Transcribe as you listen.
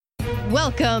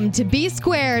Welcome to B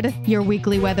Squared, your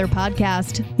weekly weather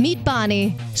podcast. Meet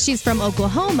Bonnie. She's from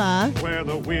Oklahoma, where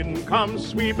the wind comes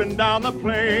sweeping down the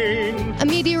plain. A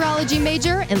meteorology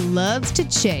major and loves to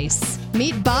chase.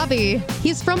 Meet Bobby.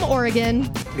 He's from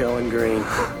Oregon. Going green.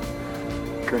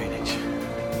 Greenwich.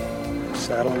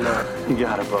 Saddle up. You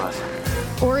got it, boss.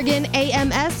 Oregon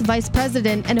AMS vice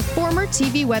president and a former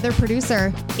TV weather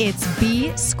producer. It's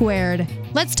B Squared.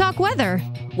 Let's talk weather.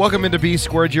 Welcome into B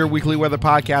Squared, your weekly weather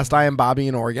podcast. I am Bobby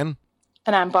in Oregon.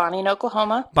 And I'm Bonnie in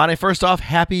Oklahoma. Bonnie, first off,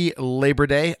 happy Labor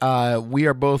Day. We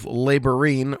are both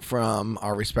laboring from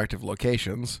our respective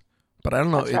locations. But I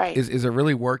don't know, Right. is it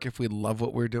really work if we love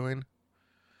what we're doing?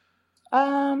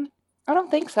 I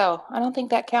don't think so. I don't think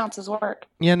that counts as work.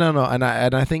 Yeah, no. And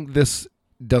I think this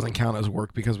doesn't count as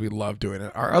work because we love doing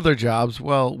it. Our other jobs,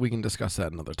 well, we can discuss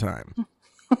that another time.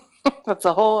 That's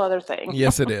a whole other thing.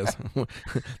 Yes, it is.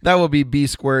 That will be B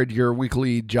Squared, your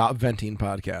weekly job venting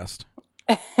podcast.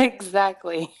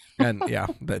 Exactly. And yeah,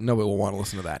 that nobody will want to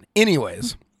listen to that.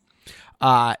 Anyways,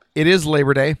 it is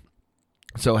Labor Day.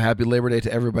 So happy Labor Day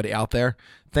to everybody out there.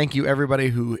 Thank you, everybody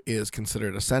who is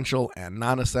considered essential and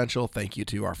non-essential. Thank you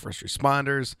to our first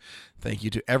responders. Thank you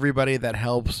to everybody that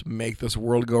helps make this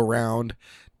world go round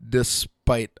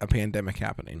despite a pandemic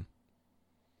happening.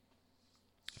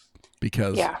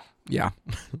 Because, yeah.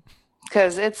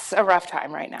 Because it's a rough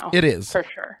time right now. It is. For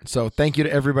sure. So thank you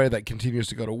to everybody that continues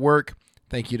to go to work.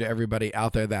 Thank you to everybody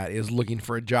out there that is looking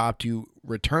for a job to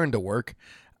return to work.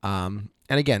 And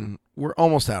again, we're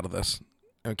almost out of this.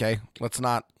 Okay,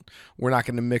 we're not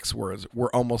going to mix words. We're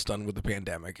almost done with the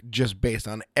pandemic just based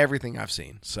on everything I've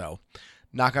seen. So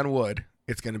knock on wood,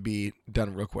 it's going to be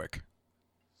done real quick.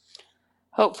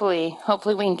 Hopefully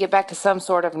we can get back to some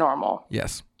sort of normal.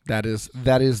 Yes, that is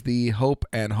the hope,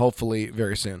 and hopefully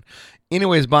very soon.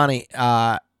 Anyways, Bonnie,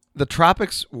 the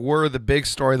tropics were the big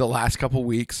story the last couple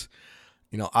weeks.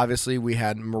 You know, obviously we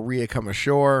had Maria come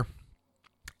ashore,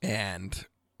 and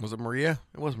was it Maria?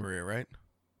 It was Maria, right?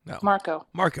 No.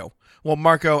 Marco. Well,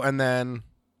 Marco and then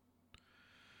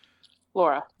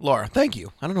Laura. Thank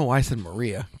you. I don't know why I said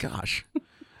Maria. Gosh.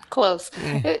 Close.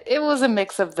 It was a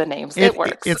mix of the names. It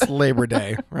works. It's Labor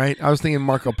Day, right? I was thinking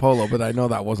Marco Polo, but I know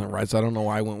that wasn't right, so I don't know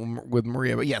why I went with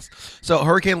Maria. But yes, so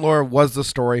Hurricane Laura was the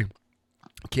story.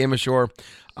 Came ashore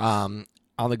on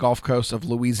the Gulf Coast of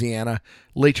Louisiana.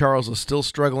 Lake Charles is still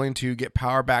struggling to get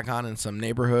power back on in some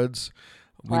neighborhoods.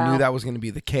 We knew that was going to be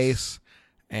the case.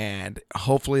 And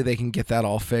hopefully they can get that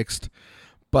all fixed.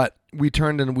 But we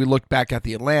turned and we looked back at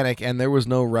the Atlantic, and there was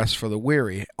no rest for the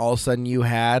weary. All of a sudden you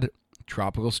had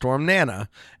Tropical Storm Nana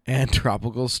and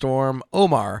Tropical Storm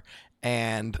Omar.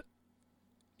 And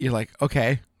you're like,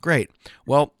 okay, great.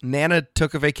 Well, Nana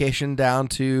took a vacation down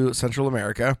to Central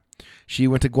America. She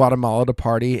went to Guatemala to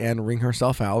party and wring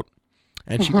herself out.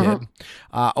 And she did.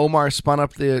 Omar spun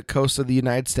up the coast of the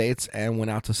United States and went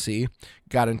out to sea,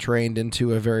 got entrained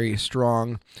into a very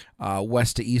strong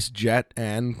west to east jet,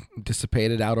 and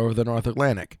dissipated out over the North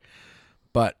Atlantic.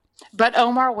 But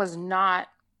Omar was not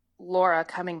Laura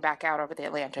coming back out over the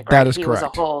Atlantic, right? That is he correct.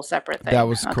 Was a whole separate thing. That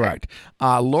was correct.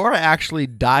 Laura actually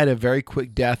died a very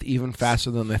quick death, even faster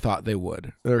than they thought they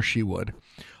would, or she would.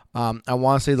 I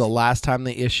want to say the last time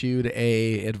they issued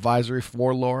a advisory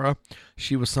for Laura,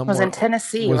 she was somewhere. Was in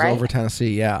Tennessee, was right? Over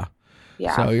Tennessee, yeah.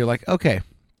 Yeah. So you're like, okay,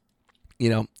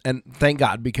 and thank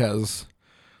God, because,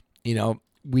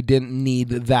 we didn't need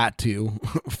that to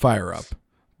fire up.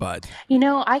 But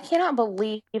I cannot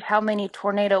believe how many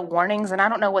tornado warnings, and I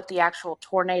don't know what the actual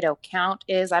tornado count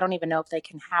is. I don't even know if they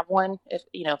can have one,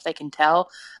 if they can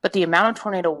tell. But the amount of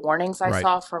tornado warnings I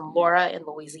saw from Laura in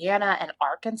Louisiana and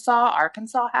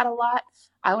Arkansas had a lot.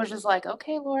 I was just like,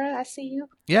 okay, Laura, I see you.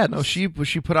 Yeah, no, she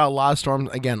put out a lot of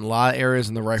storms. Again, a lot of areas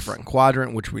in the right front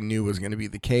quadrant, which we knew was going to be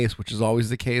the case, which is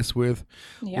always the case with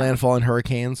landfall and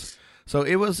hurricanes. So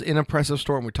it was an impressive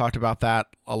storm. We talked about that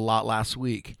a lot last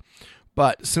week.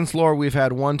 But since Laura, we've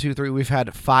had we've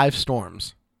had 5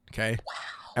 storms, okay? Wow.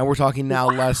 And we're talking now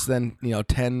less than,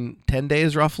 10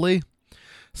 days roughly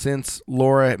since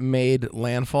Laura made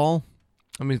landfall.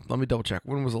 Let me double check.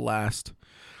 When was the last?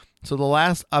 So the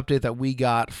last update that we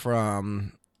got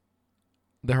from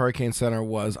the Hurricane Center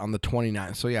was on the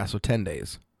 29th. So 10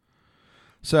 days.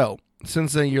 So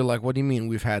since then, you're like, what do you mean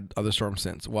we've had other storms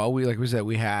since? Well, we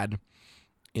had,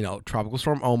 Tropical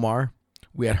Storm Omar.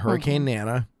 We had Hurricane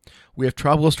Nana. We have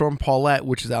Tropical Storm Paulette,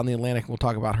 which is out in the Atlantic. We'll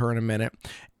talk about her in a minute.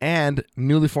 And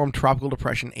newly formed Tropical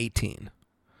Depression 18.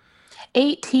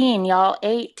 18, y'all,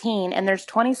 18. And there's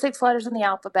 26 letters in the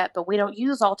alphabet, but we don't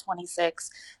use all 26.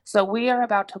 So we are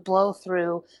about to blow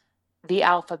through the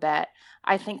alphabet,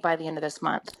 I think, by the end of this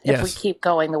month, if we keep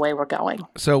going the way we're going.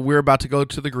 So we're about to go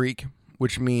to the Greek.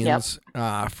 which means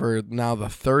for now the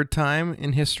third time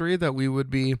in history that we would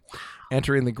be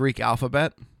entering the Greek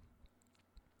alphabet.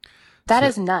 That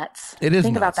is nuts. It is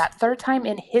Think nuts. about that. Third time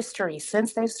in history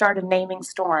since they started naming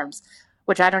storms,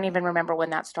 which I don't even remember when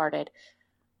that started.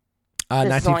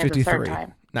 This is only the 1953. third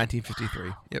time.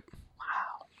 1953. Yep.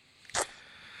 Wow.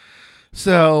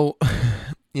 So,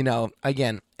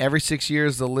 again, every 6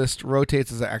 years the list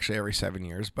rotates. Is actually every 7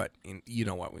 years, but you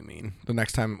know what we mean. The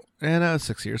next time,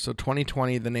 6 years. So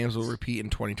 2020, the names will repeat in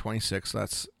 2026. So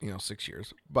that's 6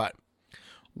 years. But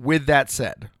with that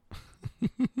said,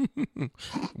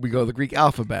 we go to the Greek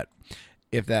alphabet.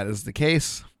 If that is the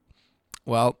case,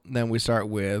 well, then we start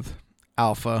with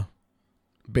alpha,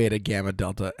 beta, gamma,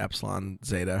 delta, epsilon,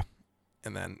 zeta,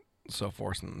 and then so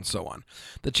forth and so on.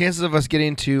 The chances of us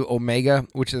getting to omega,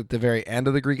 which is at the very end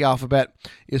of the Greek alphabet,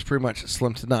 is pretty much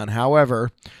slim to none. However,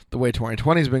 the way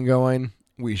 2020 has been going,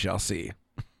 we shall see.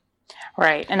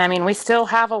 Right. And I mean, we still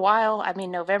have a while. I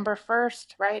mean, November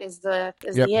 1st, right, is the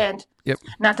end. Yep.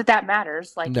 Not that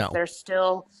matters. Like, no.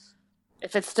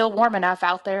 if it's still warm enough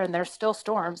out there and there's still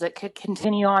storms, it could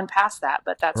continue on past that.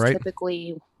 But that's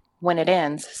typically when it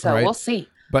ends. So we'll see.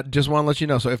 But just want to let you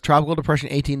know, so if Tropical Depression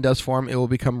 18 does form, it will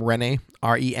become Rene,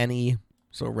 R-E-N-E,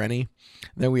 so Rene.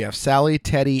 Then we have Sally,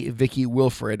 Teddy, Vicky,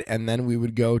 Wilfred, and then we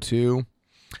would go to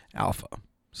Alpha.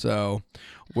 So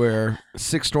we're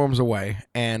 6 storms away,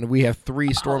 and we have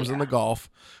 3 storms in the Gulf,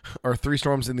 or 3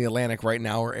 storms in the Atlantic right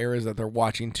now, or areas that they're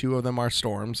watching. 2 of them are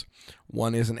storms.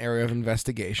 1 is an area of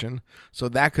investigation. So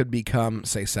that could become,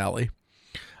 say, Sally.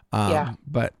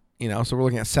 But, so we're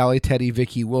looking at Sally, Teddy,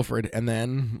 Vicky, Wilfred, and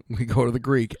then we go to the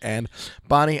Greek. And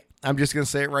Bonnie, I'm just going to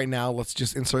say it right now. Let's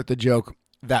just insert the joke.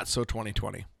 That's so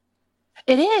 2020.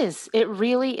 It is. It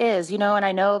really is. And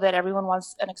I know that everyone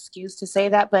wants an excuse to say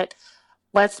that, but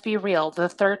let's be real. The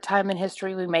third time in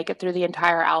history we make it through the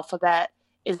entire alphabet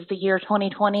is the year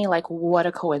 2020. Like, what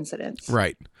a coincidence.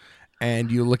 Right.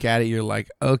 And you look at it, you're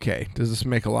like, okay, does this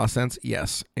make a lot of sense?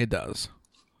 Yes, it does.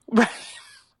 Right.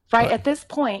 Right. At this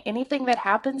point, anything that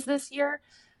happens this year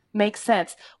makes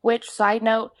sense. Which, side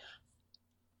note,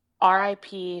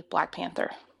 R.I.P. Black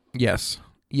Panther. Yes.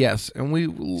 And we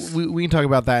can talk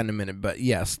about that in a minute. But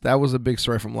yes, that was a big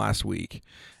story from last week.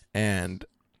 And,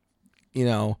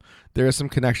 there are some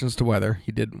connections to weather.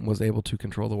 He was able to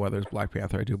control the weather as Black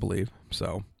Panther, I do believe.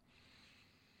 So,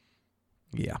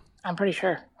 yeah. I'm pretty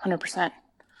sure. 100%.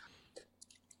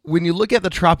 When you look at the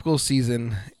tropical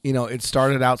season, it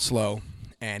started out slow.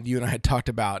 And you and I had talked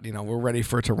about, we're ready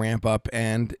for it to ramp up,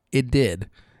 and it did.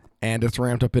 And it's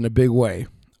ramped up in a big way.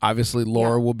 Obviously,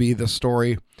 Laura will be the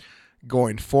story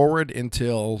going forward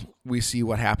until we see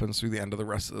what happens through the end of the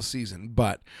rest of the season.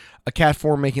 But a Cat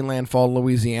 4 making landfall in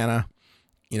Louisiana,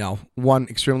 one,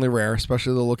 extremely rare,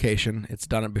 especially the location. It's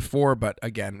done it before, but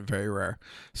again, very rare.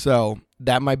 So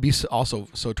that might be also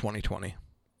so 2020.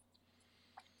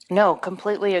 No,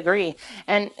 completely agree.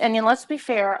 And let's be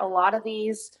fair, a lot of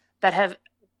these that have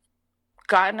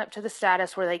gotten up to the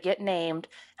status where they get named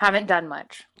haven't done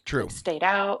much. True. They've stayed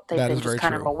out. They've That been is very just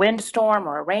kind true. of a windstorm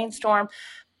or a rainstorm.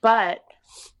 But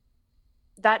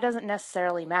that doesn't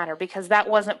necessarily matter because that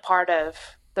wasn't part of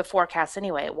the forecast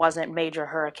anyway. It wasn't major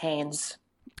hurricanes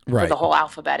for the whole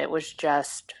alphabet. It was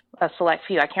just a select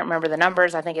few. I can't remember the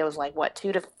numbers. I think it was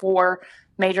 2 to 4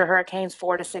 major hurricanes,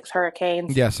 4 to 6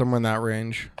 hurricanes. Yeah, somewhere in that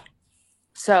range.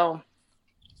 So,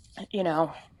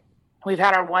 we've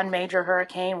had our 1 major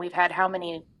hurricane. We've had how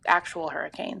many actual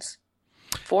hurricanes?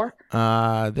 4?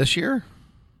 This year?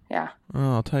 Yeah.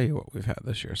 Well, I'll tell you what we've had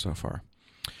this year so far.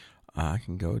 I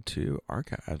can go to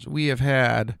archives. We have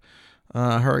had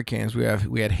hurricanes.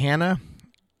 We had Hannah,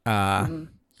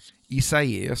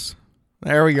 Isaias.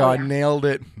 There we go. I nailed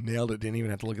it. Didn't even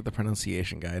have to look at the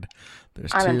pronunciation guide.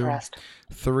 There's I'm 2, impressed.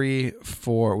 3,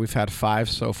 4. We've had 5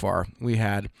 so far. We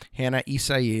had Hannah,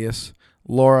 Isaias,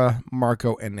 Laura,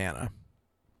 Marco, and Nana.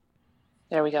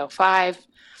 There we go. 5.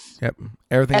 Yep.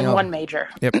 Everything and else. 1 major.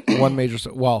 Yep. 1 major.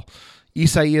 Well,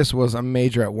 Isaias was a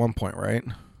major at one point, right?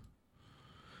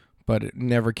 But it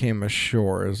never came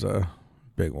ashore as a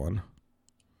big one.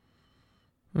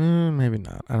 Maybe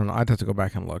not. I don't know. I'd have to go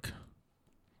back and look.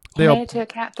 He made it to a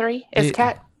Cat 3? Is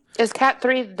Cat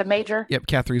 3 the major? Yep,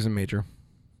 Cat 3 is a major.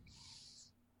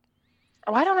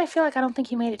 Why don't I feel like I don't think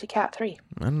he made it to Cat 3?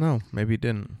 I don't know. Maybe he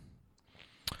didn't.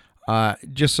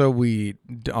 Just so we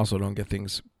also don't get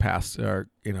things past or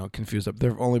confused up. There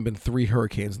have only been 3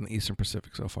 hurricanes in the Eastern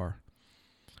Pacific so far.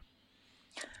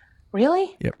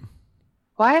 Really? Yep.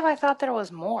 Why have I thought there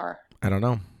was more? I don't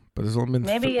know, but there's only been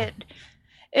maybe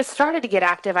it started to get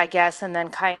active, I guess, and then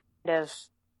kind of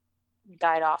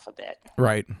died off a bit.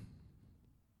 Right.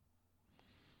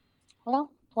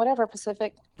 Well, whatever,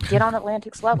 Pacific, get on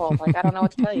Atlantic's level. Like, I don't know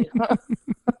what to tell you.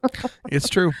 It's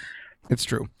true. It's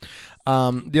true.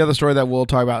 The other story that we'll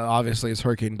talk about, obviously, is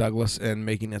Hurricane Douglas and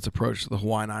making its approach to the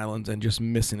Hawaiian Islands and just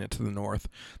missing it to the north.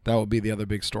 That will be the other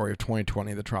big story of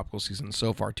 2020, the tropical season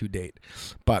so far to date.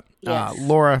 But Yes.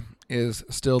 Laura is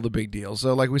still the big deal.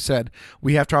 So like we said,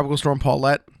 we have Tropical Storm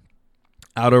Paulette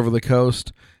out over the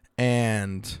coast,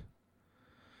 and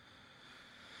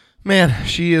man,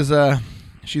 she's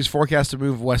forecast to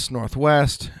move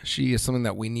west-northwest. She is something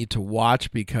that we need to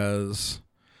watch, because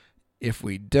if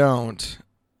we don't,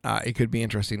 it could be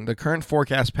interesting. The current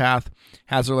forecast path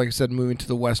has her, like I said, moving to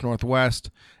the west-northwest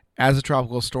as a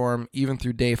tropical storm, even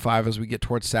through day 5 as we get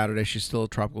towards Saturday. She's still a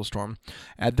tropical storm.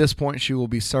 At this point, she will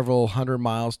be several hundred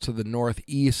miles to the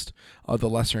northeast of the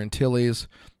Lesser Antilles.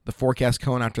 The forecast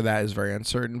cone after that is very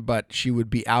uncertain, but she would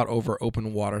be out over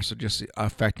open water, so just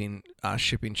affecting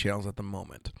shipping channels at the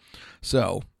moment.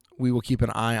 So we will keep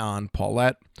an eye on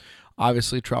Paulette.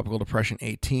 Obviously, Tropical Depression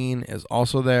 18 is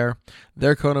also there.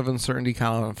 Their cone of uncertainty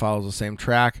kind of follows the same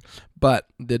track, but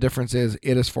the difference is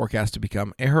it is forecast to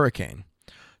become a hurricane.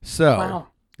 So, Wow.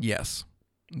 yes,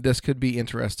 this could be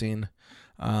interesting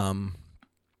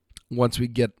once we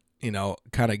get,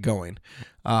 kind of going.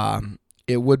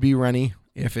 It would be Rennie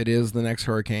if it is the next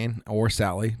hurricane, or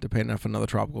Sally, depending if another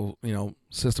tropical,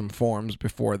 system forms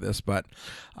before this. But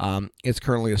it's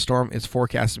currently a storm. It's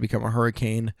forecast to become a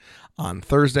hurricane on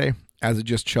Thursday as it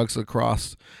just chugs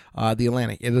across the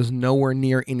Atlantic. It is nowhere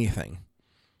near anything.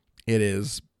 It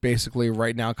is basically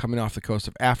right now coming off the coast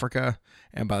of Africa,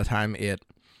 and by the time it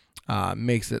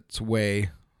makes its way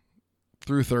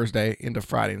through Thursday into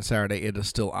Friday and Saturday, it is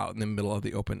still out in the middle of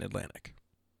the open Atlantic.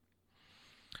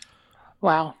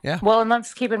 Wow. Yeah. Well, and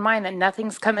let's keep in mind that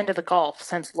nothing's come into the Gulf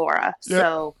since Laura. Yep.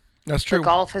 So That's true. the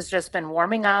Gulf has just been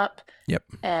warming up Yep.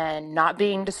 and not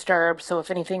being disturbed. So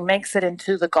if anything makes it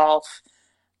into the Gulf,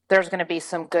 there's going to be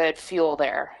some good fuel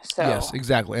there. So Yes,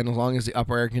 exactly. And as long as the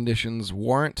upper air conditions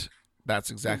warrant,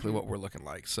 that's exactly what we're looking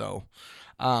like. So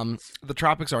the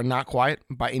tropics are not quiet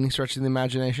by any stretch of the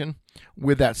imagination.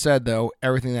 With that said, though,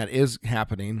 everything that is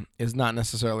happening is not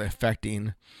necessarily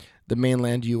affecting the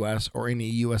mainland U.S. or any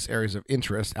U.S. areas of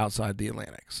interest outside the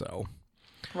Atlantic. So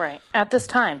right at this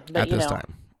time, but at this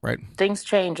time, right? things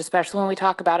change, especially when we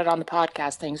talk about it on the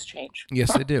podcast. Things change.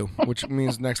 Yes, they do. Which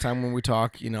means next time when we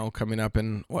talk, coming up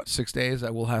in 6 days,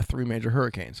 that we'll have 3 major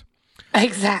hurricanes.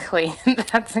 Exactly.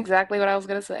 That's exactly what I was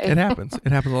going to say. It happens.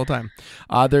 It happens all the time.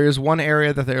 There is one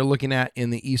area that they're looking at in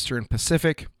the Eastern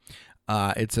Pacific.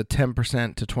 It's a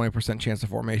 10% to 20% chance of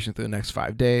formation through the next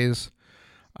 5 days.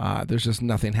 There's just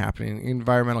nothing happening.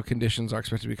 Environmental conditions are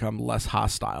expected to become less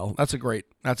hostile. That's a great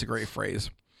phrase.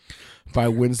 By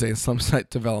Wednesday, some site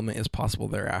development is possible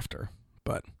thereafter.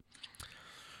 But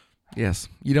yes,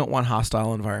 you don't want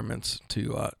hostile environments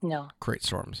to No. create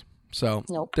storms. So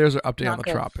Nope. there's an update Not on the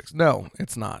good. tropics. No,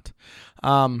 it's not.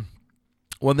 One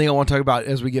thing I want to talk about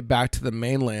as we get back to the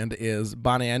mainland is,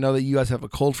 Bonnie, I know that you guys have a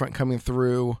cold front coming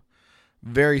through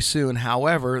very soon.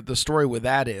 However, the story with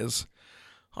that is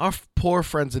our poor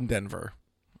friends in Denver.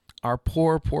 Our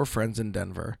poor friends in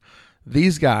Denver.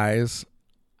 These guys,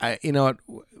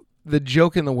 the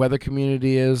joke in the weather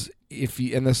community is,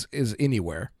 and this is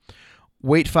anywhere,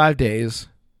 wait 5 days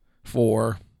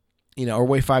for, or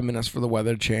wait 5 minutes for the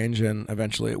weather to change, and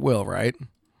eventually it will, right?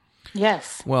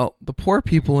 Yes. Well, the poor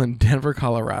people in Denver,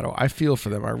 Colorado, I feel for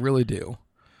them. I really do.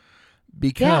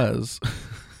 Because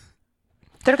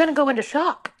They're going to go into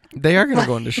shock. they are going to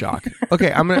go into shock.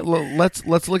 Okay,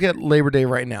 let's look at Labor Day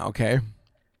right now, okay?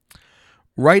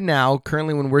 Right now,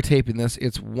 currently when we're taping this,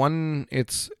 it's 1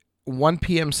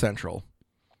 p.m. Central,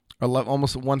 or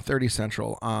almost 1:30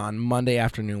 Central on Monday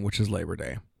afternoon, which is Labor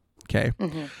Day. Okay?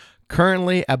 Mm-hmm.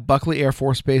 Currently at Buckley Air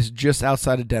Force Base, just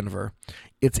outside of Denver,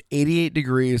 it's 88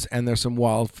 degrees and there's some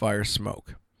wildfire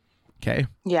smoke. Okay?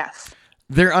 Yes.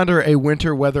 They're under a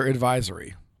winter weather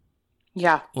advisory.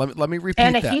 Yeah. Let me repeat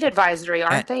And a that. heat advisory,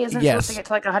 aren't they? Isn't it yes. supposed to get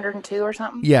to like 102 or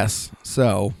something? Yes.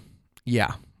 So,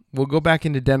 yeah. We'll go back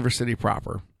into Denver City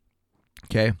proper.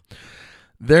 Okay?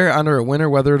 They're under a winter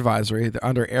weather advisory. They're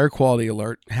under air quality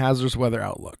alert, hazardous weather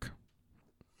outlook.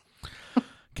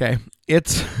 Okay?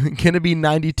 It's going to be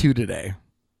 92 today.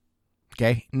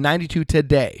 Okay? 92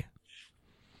 today.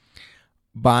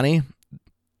 Bonnie,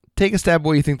 take a stab at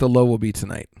what you think the low will be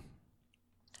tonight.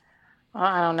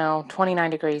 I don't know. 29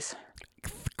 degrees.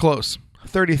 Close.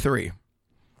 33.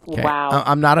 Okay? Wow.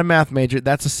 I'm not a math major.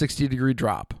 That's a 60-degree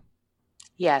drop.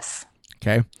 Yes.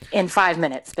 Okay? In 5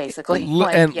 minutes, basically.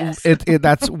 Yes.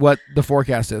 That's what the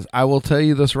forecast is. I will tell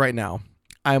you this right now.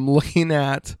 I'm looking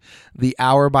at the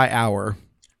hour by hour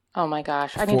Oh my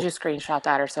gosh. I need you to screenshot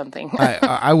that or something.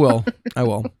 I will. I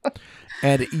will.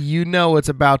 And you know it's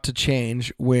about to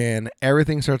change when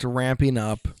everything starts ramping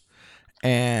up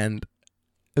and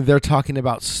they're talking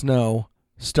about snow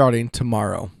starting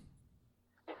tomorrow.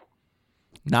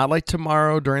 Not like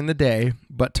tomorrow during the day,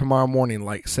 but tomorrow morning,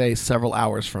 like say several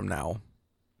hours from now.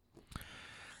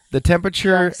 The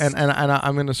temperature, Yes. and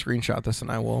I'm going to screenshot this and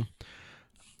I'll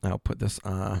put this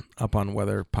up on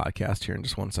Weather Podcast here in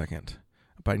just 1 second.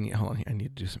 But I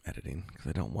need to do some editing because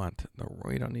I don't want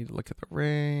we don't need to look at the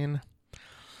rain.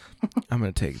 I'm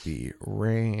going to take the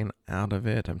rain out of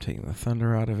it. I'm taking the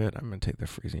thunder out of it. I'm going to take the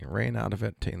freezing rain out of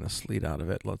it, taking the sleet out of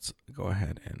it. Let's go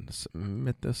ahead and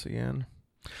submit this again.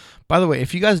 By the way,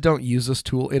 if you guys don't use this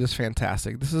tool, it is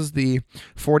fantastic. This is the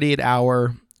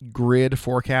 48-hour grid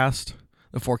forecast,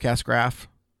 the forecast graph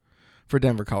for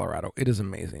Denver, Colorado. It is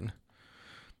amazing.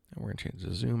 And we're going to change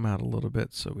the zoom out a little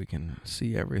bit so we can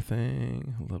see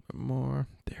everything a little bit more.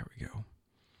 There we go.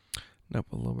 Nope,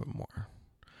 a little bit more.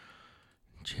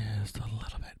 Just a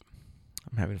little bit.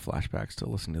 I'm having flashbacks to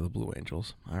listening to the Blue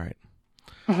Angels. All right.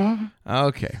 Mm-hmm.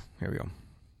 Okay, here we go.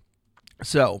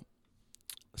 So,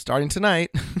 starting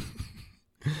tonight,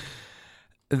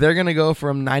 they're going to go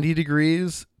from 90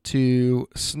 degrees to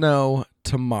snow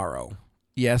tomorrow.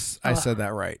 Yes, I said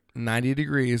that right. 90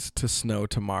 degrees to snow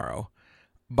tomorrow.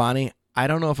 Bonnie, I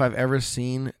don't know if I've ever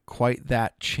seen quite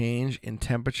that change in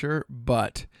temperature,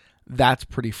 but that's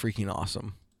pretty freaking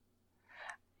awesome.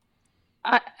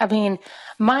 I mean,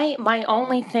 my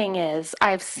only thing is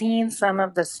I've seen some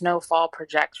of the snowfall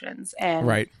projections, and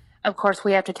Right. of course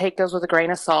we have to take those with a grain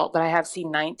of salt, but I have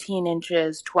seen 19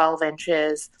 inches, 12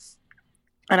 inches,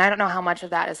 and I don't know how much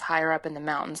of that is higher up in the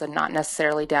mountains and not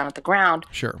necessarily down at the ground.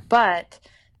 Sure. But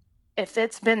if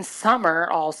it's been summer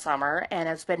all summer and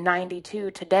it's been 92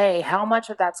 today, how much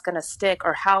of that's going to stick,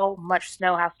 or how much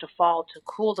snow has to fall to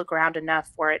cool the ground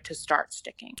enough for it to start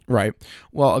sticking? Right.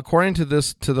 Well, according to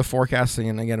the forecasting,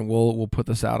 and again, we'll put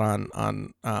this out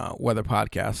on Weather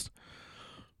Podcast.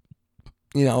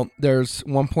 You know, there's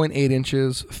 1.8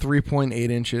 inches, 3.8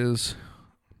 inches,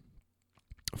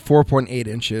 4.8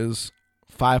 inches,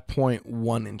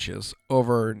 5.1 inches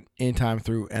over any time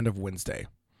through end of Wednesday.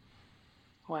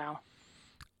 Wow.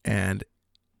 And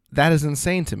that is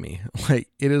insane to me. Like,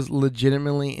 it is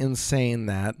legitimately insane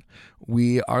that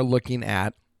we are looking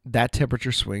at that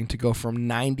temperature swing to go from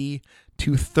 90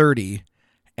 to 30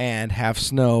 and have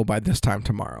snow by this time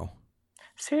tomorrow.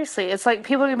 Seriously, it's like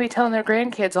people are going to be telling their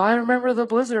grandkids, "Oh, I remember the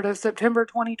blizzard of September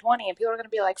 2020," and people are going to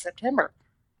be like, "September."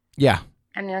 Yeah.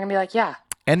 And you're going to be like, "Yeah."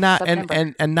 And not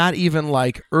September. and not even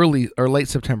like early or late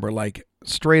September, like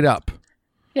straight up.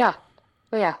 Yeah.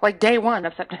 Well, yeah, like day 1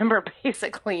 of September,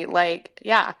 basically. Like,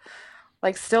 yeah,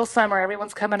 like still summer.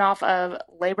 Everyone's coming off of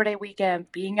Labor Day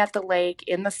weekend, being at the lake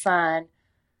in the sun,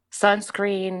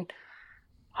 sunscreen,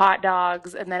 hot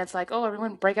dogs, and then it's like, oh,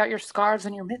 everyone break out your scarves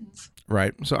and your mittens.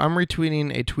 Right. So I'm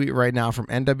retweeting a tweet right now from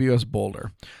NWS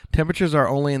Boulder. Temperatures are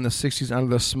only in the 60s under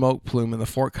the smoke plume in the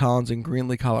Fort Collins and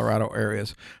Greenlee, Colorado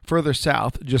areas. Further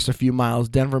south, just a few miles,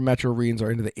 Denver metro readings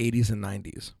are into the 80s and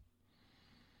 90s.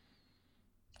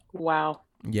 Wow.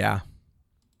 Yeah.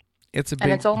 It's a big...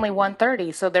 And it's only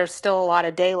 1:30, so there's still a lot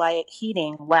of daylight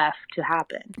heating left to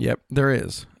happen. Yep, there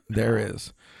is. There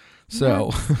is.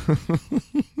 So...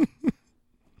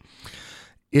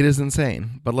 It is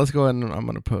insane, but let's go ahead and I'm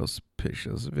going to post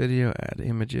pictures, video, add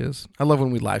images. I love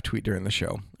when we live tweet during the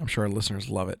show. I'm sure our listeners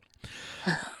love it.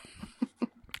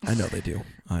 I know they do.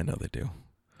 I know they do.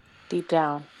 Deep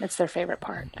down, it's their favorite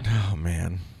part. Oh,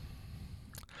 man.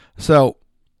 So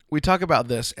we talk about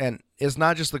this, and it's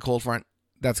not just the cold front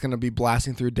that's going to be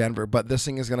blasting through Denver, but this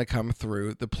thing is going to come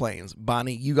through the plains.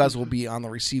 Bonnie, you guys will be on the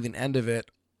receiving end of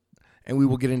it, and we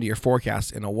will get into your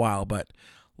forecast in a while, but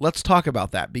let's talk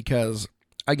about that because...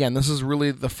 Again, this is really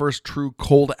the first true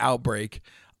cold outbreak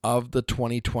of the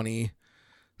 2020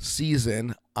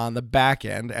 season on the back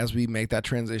end as we make that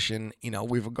transition. You know,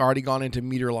 we've already gone into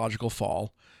meteorological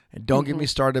fall. And don't get me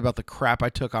started about the crap I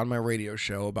took on my radio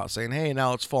show about saying, hey,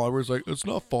 now it's fall. Everyone's like, it's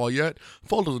not fall yet.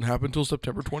 Fall doesn't happen until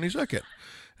September 22nd.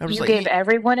 You gave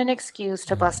everyone an excuse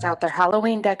to bust out their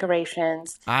Halloween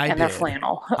decorations and their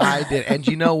flannel. I did. And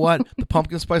you know what? The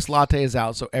pumpkin spice latte is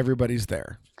out, so everybody's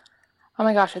there. Oh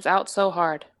my gosh, it's out so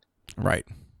hard. Right.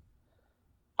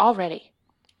 Already.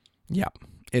 Yep,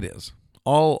 it is.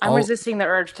 I'm resisting the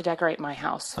urge to decorate my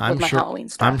house with my Halloween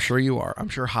stuff. I'm sure you are. I'm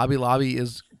sure Hobby Lobby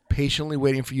is patiently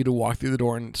waiting for you to walk through the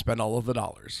door and spend all of the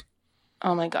dollars.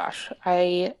 Oh my gosh,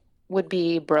 I would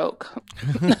be broke.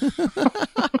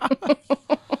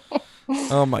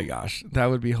 Oh my gosh, that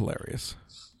would be hilarious.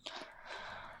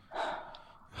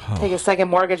 take a second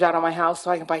mortgage out on my house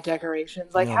so I can buy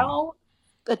decorations. Like, how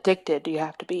addicted do you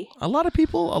have to be? A lot of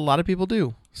people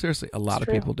do. Seriously, a lot of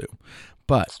people do.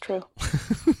 But it's true.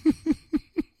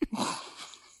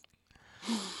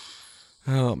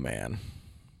 Oh, man.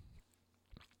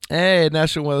 Hey,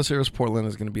 National Weather Service Portland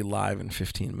is going to be live in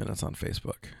 15 minutes on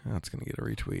Facebook. That's going to get a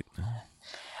retweet.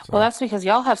 Well, that's because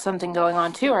y'all have something going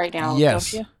on too right now,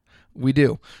 yes, don't you? We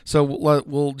do. So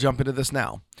we'll jump into this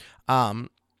now.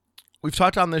 We've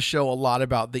talked on this show a lot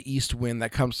about the east wind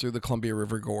that comes through the Columbia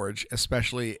River Gorge,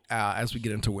 especially as we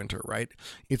get into winter, right?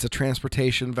 It's a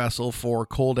transportation vessel for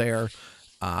cold air,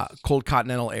 cold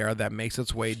continental air that makes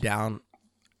its way down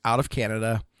out of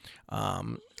Canada.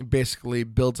 Basically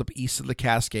builds up east of the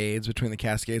Cascades, between the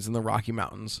Cascades and the Rocky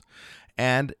Mountains,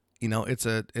 and it's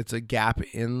a gap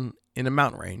in a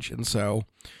mountain range, and so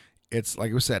it's,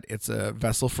 like we said, it's a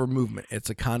vessel for movement. It's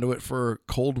a conduit for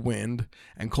cold wind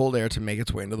and cold air to make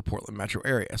its way into the Portland metro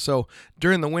area. So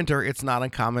during the winter, it's not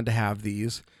uncommon to have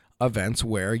these events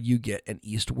where you get an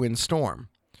east wind storm.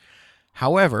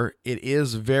 However, it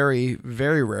is very,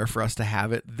 very rare for us to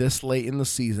have it this late in the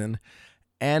season,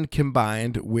 and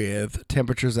combined with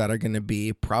temperatures that are going to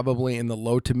be probably in the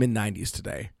low to mid 90s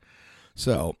today.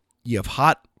 So you have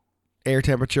hot air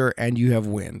temperature and you have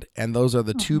wind, and those are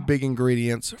the two big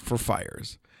ingredients for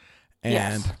fires.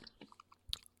 And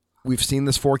we've seen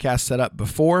this forecast set up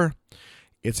before.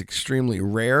 It's extremely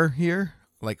rare here.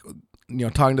 Like,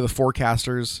 talking to the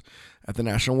forecasters at the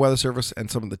National Weather Service and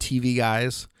some of the TV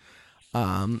guys,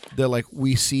 they're like,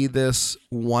 we see this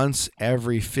once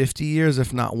every 50 years,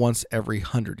 if not once every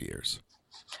 100 years.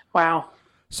 Wow.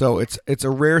 So it's a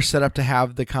rare setup to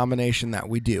have the combination that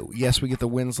we do. Yes, we get the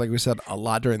winds, like we said, a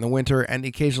lot during the winter, and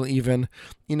occasionally even,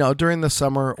 during the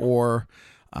summer, or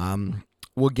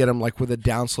we'll get them like with a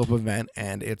downslope event,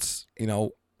 and it's,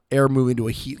 air moving to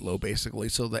a heat low, basically,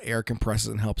 so the air compresses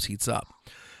and helps heats up.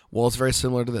 Well, it's very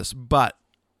similar to this, but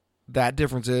that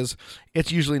difference is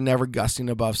it's usually never gusting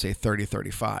above, say, 30,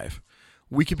 35.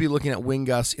 We could be looking at wind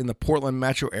gusts in the Portland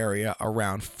metro area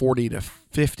around 40 to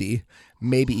 50,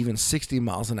 maybe even 60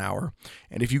 miles an hour.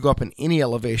 And if you go up in any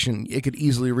elevation, it could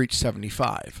easily reach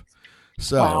 75.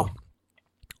 So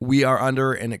we are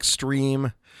under an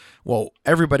extreme,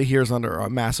 everybody here is under a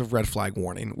massive red flag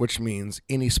warning, which means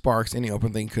any sparks, any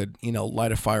open thing could,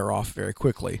 light a fire off very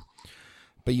quickly.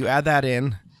 But you add that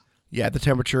in, you add the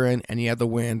temperature in, and you add the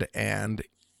wind, and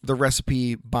the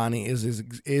recipe, Bonnie,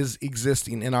 is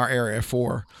existing in our area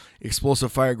for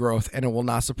explosive fire growth, and it will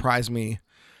not surprise me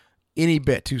any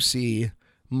bit to see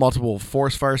multiple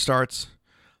forest fire starts,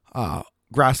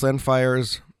 grassland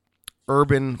fires,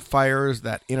 urban fires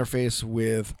that interface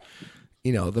with,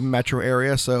 the metro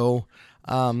area. So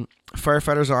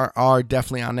firefighters are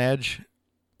definitely on edge.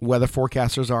 Weather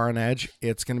forecasters are on edge.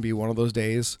 It's going to be one of those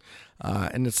days.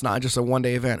 And it's not just a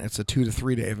 1-day event. It's a 2 to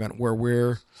 3 day event where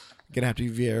we're going to have to be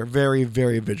very, very,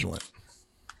 very vigilant.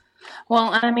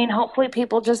 Well, I mean, hopefully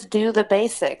people just do the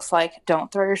basics, like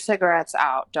don't throw your cigarettes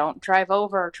out, don't drive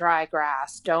over dry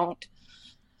grass, don't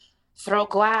throw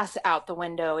glass out the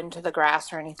window into the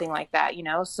grass or anything like that,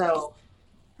 So,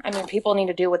 I mean, people need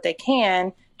to do what they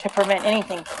can to prevent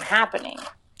anything from happening.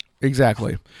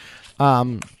 Exactly.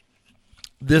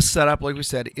 This setup, like we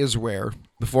said, is rare.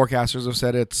 The forecasters have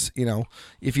said it's,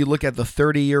 if you look at the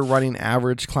 30-year running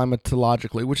average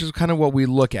climatologically, which is kind of what we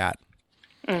look at,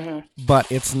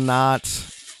 but it's not,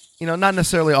 not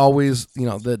necessarily always,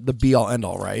 the be-all,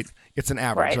 end-all, right? It's an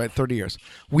average, right? 30 years.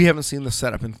 We haven't seen the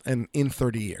setup in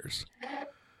 30 years.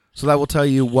 So that will tell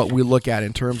you what we look at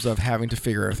in terms of having to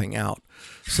figure everything out.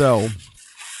 So,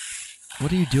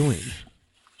 what are you doing?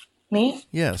 Me?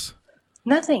 Yes.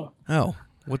 Nothing. Oh.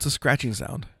 What's a scratching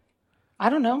sound?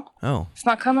 I don't know. Oh. It's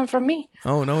not coming from me.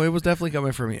 Oh, no, it was definitely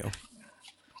coming from you.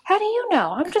 How do you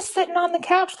know? I'm just sitting on the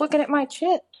couch looking at my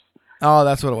chips. Oh,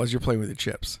 that's what it was. You're playing with your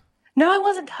chips. No, I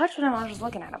wasn't touching them. I was just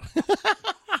looking at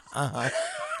them.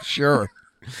 Sure.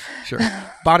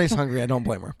 Bonnie's hungry. I don't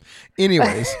blame her.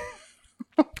 Anyways,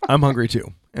 I'm hungry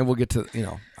too. And we'll get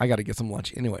to, I got to get some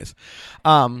lunch. Anyways,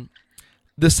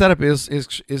 this setup is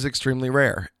extremely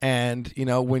rare. And,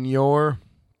 when you're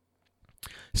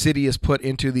city is put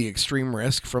into the extreme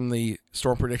risk from the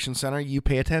Storm Prediction Center, you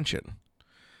pay attention.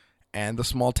 And the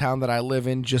small town that I live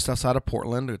in just outside of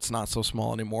Portland, it's not so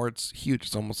small anymore. It's huge.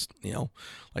 It's almost,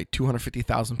 like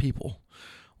 250,000 people.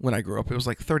 When I grew up, it was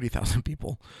like 30,000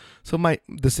 people. So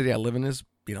the city I live in is,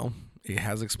 it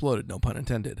has exploded, no pun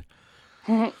intended.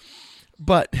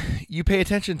 But you pay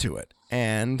attention to it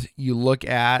and you look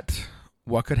at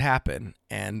what could happen.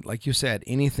 And like you said,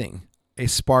 anything. A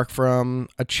spark from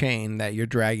a chain that you're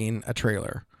dragging a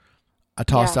trailer, a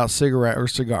tossed out cigarette or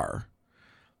cigar,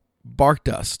 bark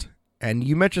dust. And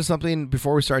you mentioned something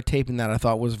before we started taping that I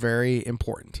thought was very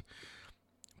important.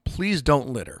 Please don't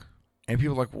litter. And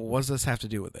people are like, well, what does this have to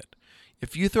do with it?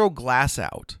 If you throw glass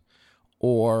out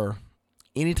or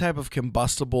any type of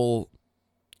combustible,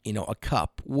 a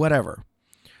cup, whatever,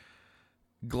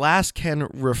 glass can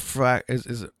refract.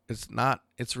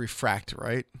 It's refract,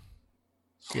 right?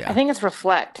 Yeah. I think it's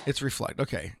reflect. It's reflect.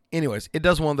 Okay. Anyways, it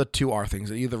does one of the two R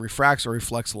things. It either refracts or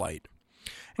reflects light.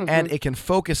 Mm-hmm. And it can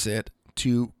focus it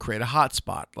to create a hot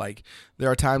spot. Like there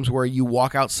are times where you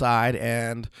walk outside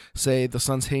and say the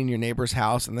sun's hitting your neighbor's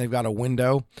house and they've got a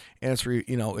window and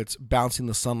it's bouncing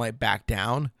the sunlight back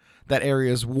down. That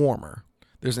area is warmer.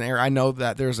 There's an area, I know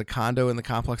that there's a condo in the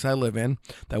complex I live in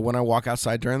that when I walk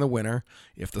outside during the winter,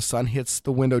 if the sun hits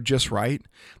the window just right,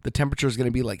 the temperature is going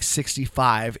to be like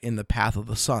 65 in the path of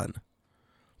the sun,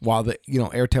 while the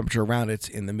air temperature around it's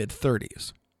in the mid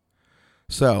 30s.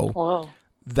 So whoa,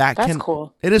 that's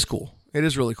cool. It is cool. It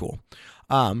is really cool.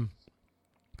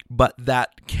 But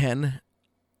that can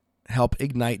help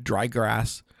ignite dry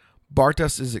grass. Bark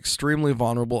dust is extremely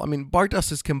vulnerable. I mean, bark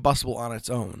dust is combustible on its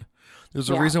own. There's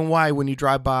a reason why when you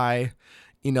drive by,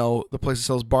 the place that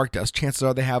sells bark dust, chances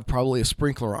are they have probably a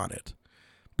sprinkler on it.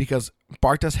 Because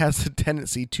bark dust has a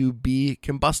tendency to be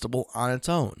combustible on its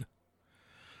own.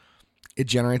 It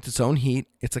generates its own heat.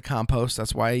 It's a compost.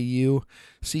 That's why you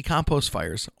see compost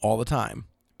fires all the time.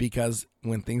 Because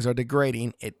when things are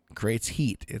degrading, it creates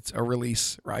heat. It's a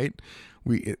release, right?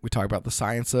 We talk about the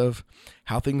science of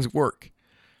how things work.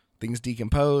 Things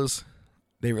decompose.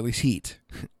 They release heat.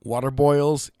 Water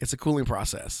boils. It's a cooling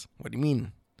process. What do you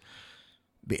mean?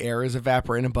 The air is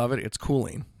evaporating above it. It's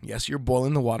cooling. Yes, you're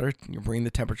boiling the water. You're bringing the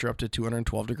temperature up to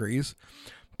 212 degrees.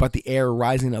 But the air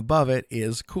rising above it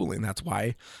is cooling. That's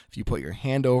why if you put your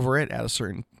hand over it at a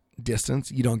certain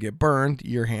distance, you don't get burned.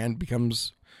 Your hand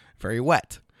becomes very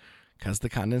wet because the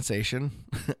condensation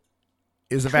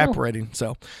is evaporating.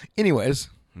 So anyways,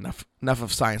 enough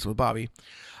of science with Bobby.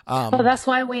 Well, that's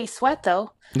why we sweat,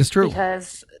 though. It's true.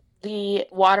 Because the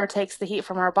water takes the heat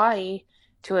from our body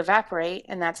to evaporate,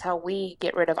 and that's how we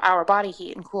get rid of our body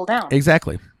heat and cool down.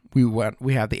 Exactly.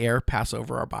 We have the air pass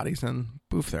over our bodies, and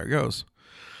poof, there it goes.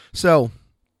 So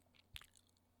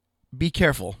be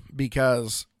careful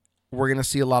because we're going to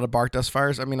see a lot of bark dust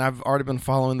fires. I mean, I've already been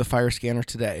following the fire scanner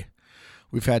today.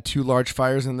 We've had 2 large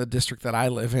fires in the district that I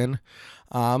live in.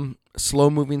 Slow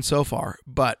moving so far,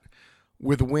 but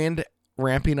with wind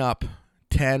ramping up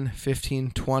 10,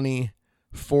 15, 20,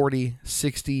 40,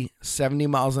 60, 70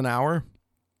 miles an hour,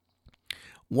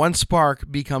 one spark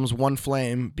becomes one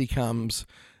flame, becomes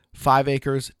 5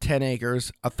 acres, 10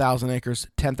 acres, 1,000 acres,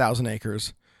 10,000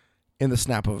 acres in the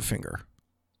snap of a finger.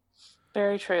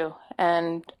 Very true.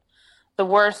 And the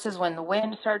worst is when the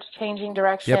wind starts changing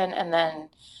direction and then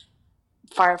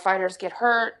firefighters get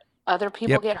hurt, other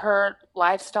people get hurt,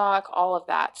 livestock, all of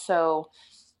that. So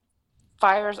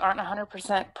fires aren't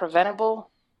 100% preventable.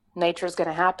 Nature's going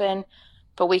to happen,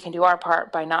 but we can do our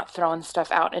part by not throwing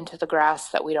stuff out into the grass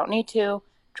that we don't need to,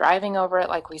 driving over it,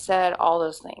 like we said, all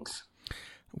those things.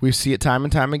 We see it time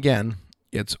and time again.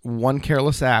 It's one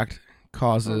careless act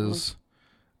causes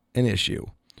an issue.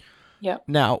 Yep.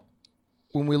 Now,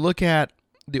 when we look at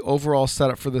the overall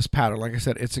setup for this pattern, like I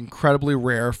said, it's incredibly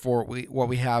rare for what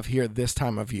we have here this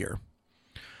time of year.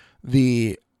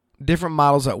 The different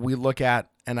models that we look at,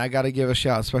 and I got to give a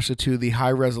shout, especially to the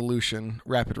high resolution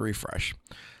rapid refresh.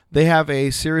 They have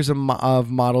a series of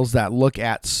models that look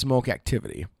at smoke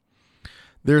activity.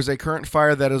 There's a current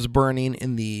fire that is burning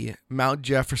in the Mount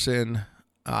Jefferson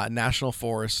National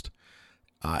Forest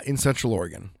in Central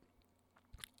Oregon.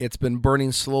 It's been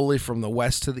burning slowly from the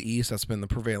west to the east. That's been the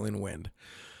prevailing wind.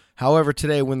 However,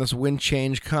 today when this wind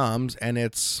change comes and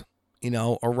it's,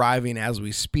 arriving as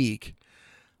we speak,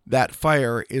 that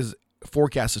fire is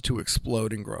forecasted to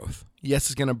explode in growth. Yes,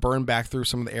 it's going to burn back through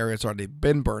some of the areas already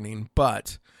been burning,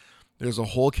 but there's a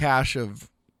whole cache of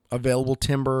available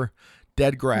timber,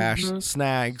 dead grass,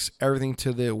 snags, everything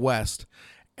to the west,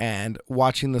 and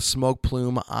watching the smoke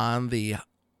plume on the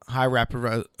high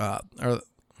rapid,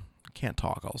 can't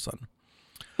talk all of a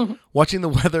sudden. Watching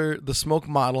the smoke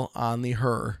model on the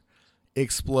HRRR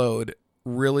explode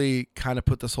really kind of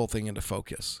put this whole thing into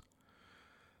focus.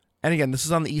 And again, this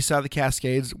is on the east side of the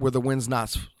Cascades where the wind's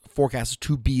not forecasted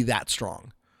to be that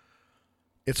strong.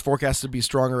 It's forecasted to be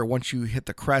stronger once you hit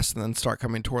the crest and then start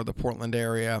coming toward the Portland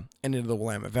area and into the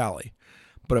Willamette Valley.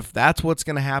 But if that's what's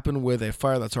going to happen with a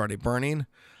fire that's already burning,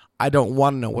 I don't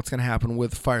want to know what's going to happen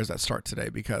with fires that start today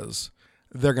because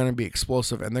they're going to be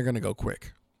explosive and they're going to go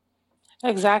quick.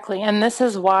 Exactly. And this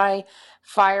is why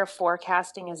fire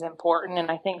forecasting is important. And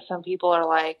I think some people are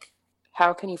like,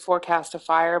 how can you forecast a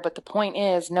fire? But the point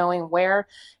is knowing where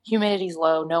humidity is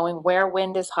low, knowing where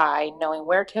wind is high, knowing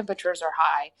where temperatures are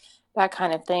high, that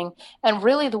kind of thing. And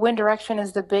really, the wind direction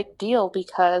is the big deal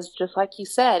because, just like you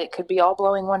said, it could be all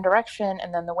blowing one direction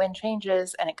and then the wind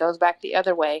changes and it goes back the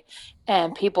other way.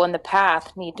 And people in the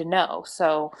path need to know.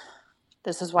 So,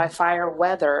 this is why fire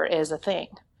weather is a thing.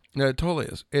 No, it totally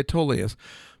is. It totally is.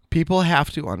 People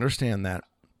have to understand that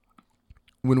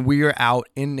when we are out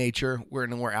in nature,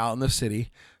 we're out in the city,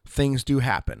 things do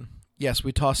happen. Yes,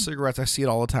 we toss cigarettes. I see it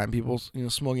all the time. People,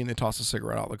 smoking, they toss a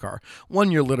cigarette out of the car.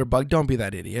 One, you're a litter bug. Don't be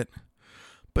that idiot.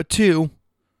 But two,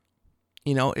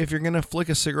 if you're going to flick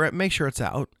a cigarette, make sure it's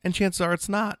out. And chances are it's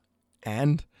not.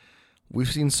 And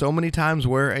we've seen so many times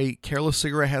where a careless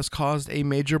cigarette has caused a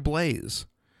major blaze.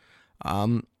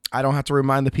 I don't have to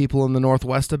remind the people in the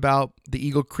Northwest about the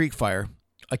Eagle Creek fire.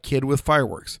 A kid with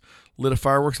fireworks lit a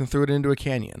fireworks and threw it into a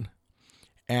canyon.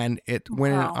 And it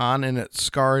went on and it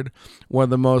scarred one of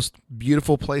the most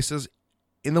beautiful places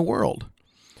in the world.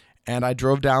 And I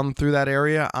drove down through that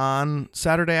area on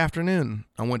Saturday afternoon.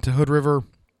 I went to Hood River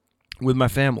with my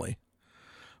family.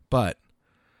 But,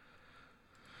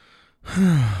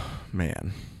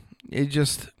 man, it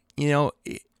just,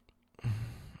 it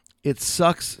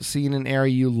sucks seeing an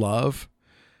area you love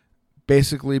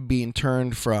basically being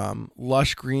turned from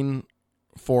lush green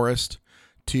forest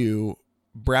to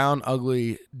brown,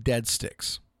 ugly, dead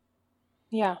sticks.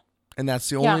 Yeah. And that's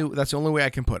the only way I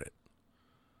can put it.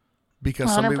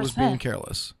 Because 100%. Somebody was being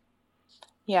careless.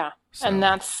 Yeah. So. And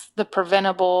that's the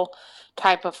preventable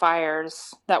type of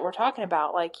fires that we're talking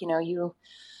about. Like, you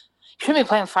shouldn't be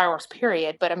playing fireworks,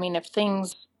 period. But I mean, if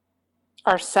things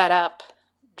are set up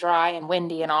dry and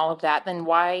windy and all of that, then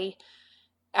why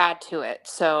add to it?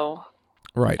 So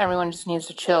right. Everyone just needs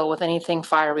to chill with anything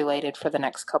fire related for the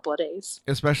next couple of days.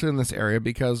 Especially in this area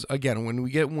because, again, when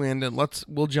we get wind, and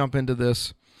we'll jump into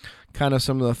this kind of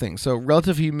some of the things. So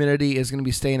relative humidity is going to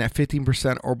be staying at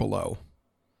 15% or below.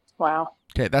 Wow.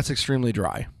 Okay, that's extremely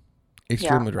dry.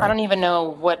 Extremely dry. I don't even know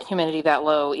what humidity that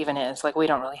low even is. Like, we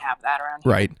don't really have that around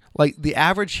here. Right. Like, the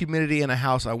average humidity in a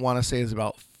house, I want to say, is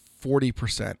about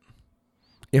 40%,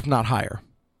 if not higher.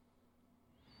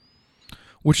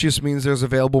 Which just means there's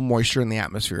available moisture in the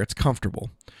atmosphere. It's comfortable.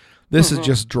 This is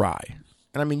just dry.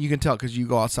 And I mean, you can tell because you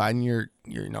go outside and your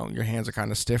hands are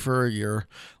kind of stiffer. Your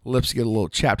lips get a little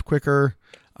chapped quicker.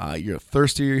 You're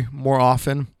thirsty more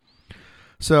often.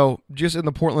 So just in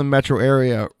the Portland metro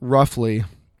area, roughly,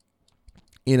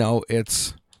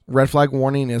 it's red flag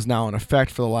warning is now in effect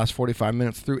for the last 45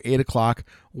 minutes through 8 o'clock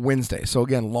Wednesday. So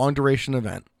again, long duration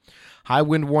event. High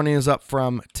wind warning is up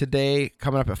from today,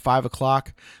 coming up at 5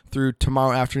 o'clock, through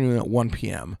tomorrow afternoon at 1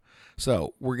 p.m.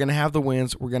 So we're going to have the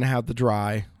winds. We're going to have the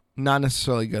dry. Not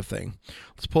necessarily a good thing.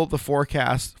 Let's pull up the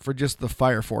forecast for just the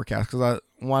fire forecast because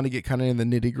I want to get kind of in the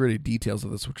nitty-gritty details of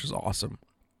this, which is awesome.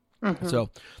 So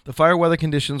the fire weather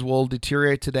conditions will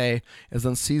deteriorate today as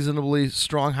unseasonably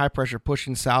strong high pressure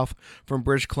pushing south from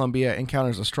British Columbia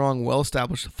encounters a strong,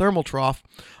 well-established thermal trough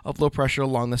of low pressure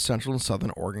along the central and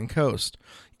southern Oregon coast.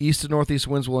 East to northeast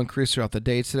winds will increase throughout the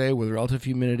day today, with relative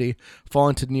humidity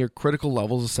falling to near critical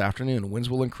levels this afternoon. Winds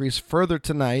will increase further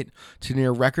tonight to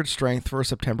near record strength for a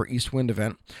September east wind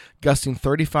event, gusting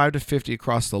 35 to 50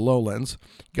 across the lowlands,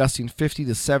 gusting 50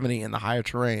 to 70 in the higher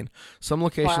terrain. Some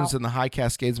locations in the high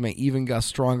Cascades may even gust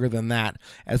stronger than that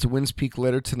as the winds peak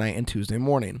later tonight and Tuesday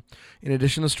morning. In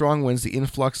addition to strong winds, the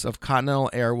influx of continental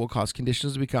air will cause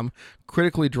conditions to become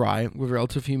critically dry, with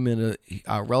relative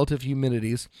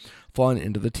humidities falling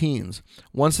into the teens.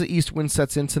 Once the east wind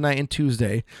sets in tonight and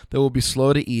Tuesday, they will be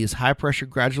slow to ease. High pressure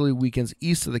gradually weakens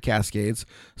east of the Cascades,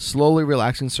 slowly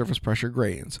relaxing surface pressure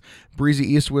gradients. Breezy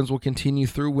east winds will continue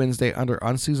through Wednesday under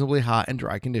unseasonably hot and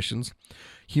dry conditions.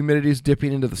 Humidity is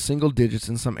dipping into the single digits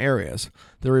in some areas.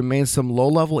 There remains some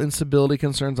low-level instability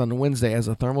concerns on Wednesday as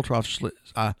the thermal trough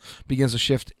begins to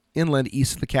shift inland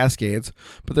east of the Cascades,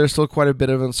 but there's still quite a bit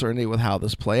of uncertainty with how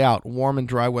this play out. Warm and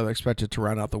dry weather expected to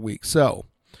round out the week. So,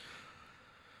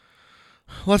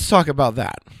 let's talk about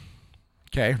that.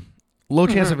 Okay. Low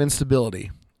chance of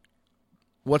instability.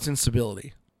 What's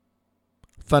instability?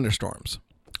 Thunderstorms.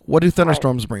 What do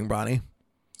thunderstorms bring, Bonnie?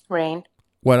 Rain.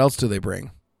 What else do they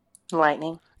bring?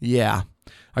 Lightning. Yeah.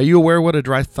 Are you aware what a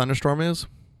dry thunderstorm is?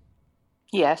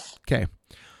 Yes. Okay.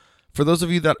 For those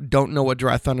of you that don't know what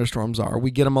dry thunderstorms are,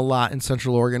 we get them a lot in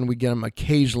Central Oregon. We get them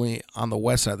occasionally on the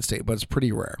west side of the state, but it's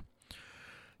pretty rare.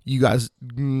 You guys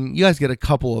get a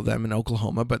couple of them in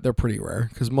Oklahoma, but they're pretty rare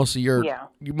because most of your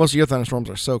thunderstorms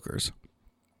are soakers.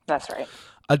 That's right.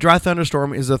 A dry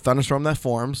thunderstorm is a thunderstorm that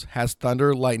forms, has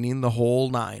thunder, lightning, the whole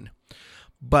nine.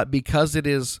 But because it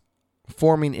is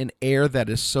forming in air that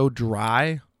is so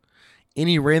dry,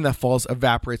 any rain that falls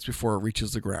evaporates before it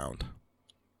reaches the ground.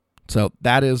 So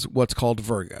that is what's called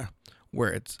virga,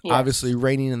 where it's obviously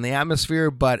raining in the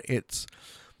atmosphere, but it's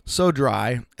so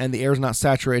dry and the air is not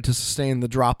saturated to sustain the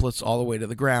droplets all the way to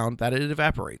the ground that it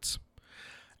evaporates.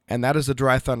 And that is a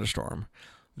dry thunderstorm.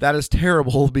 That is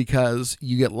terrible because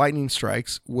you get lightning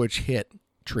strikes which hit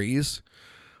trees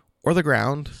or the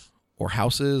ground or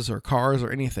houses or cars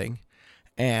or anything,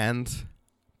 and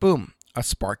boom, a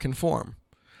spark can form.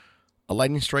 A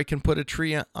lightning strike can put a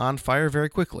tree on fire very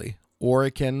quickly, or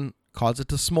it can cause it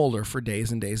to smolder for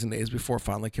days and days and days before it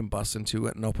finally combusts into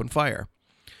an open fire.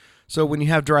 So when you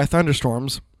have dry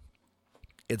thunderstorms,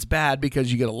 it's bad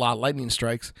because you get a lot of lightning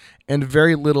strikes and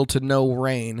very little to no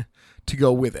rain to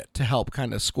go with it to help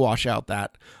kind of squash out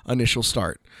that initial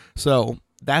start. So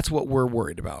that's what we're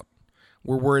worried about.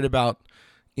 We're worried about,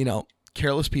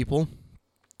 careless people.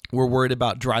 We're worried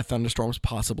about dry thunderstorms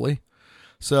possibly.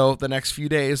 So the next few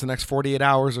days, the next 48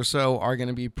 hours or so are going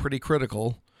to be pretty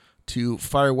critical to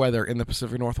fire weather in the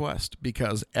Pacific Northwest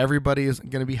because everybody is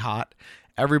going to be hot.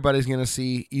 Everybody's going to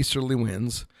see easterly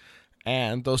winds,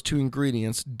 and those two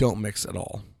ingredients don't mix at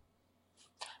all.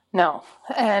 No.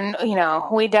 And,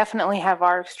 we definitely have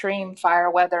our extreme fire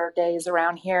weather days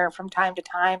around here from time to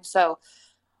time. So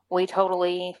we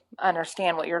totally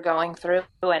understand what you're going through.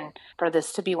 And for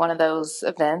this to be one of those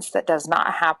events that does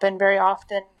not happen very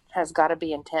often has got to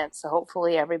be intense. So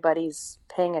hopefully everybody's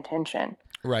paying attention.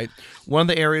 Right. One of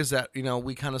the areas that,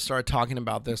 we kind of started talking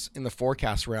about this in the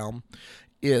forecast realm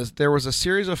is there was a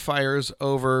series of fires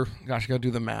over, gosh, I got to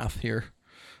do the math here,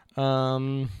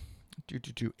 18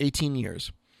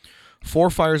 years. 4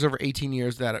 fires over 18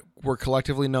 years that were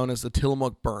collectively known as the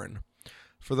Tillamook Burn.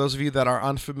 For those of you that are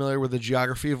unfamiliar with the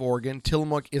geography of Oregon,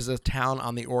 Tillamook is a town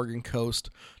on the Oregon coast,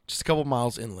 just a couple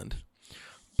miles inland.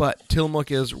 But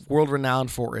Tillamook is world-renowned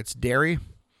for its dairy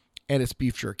and its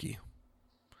beef jerky.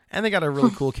 And they got a really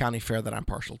cool county fair that I'm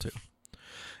partial to.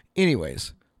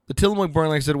 Anyways, the Tillamook Burn,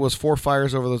 like I said, was 4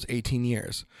 fires over those 18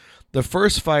 years. The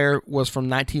first fire was from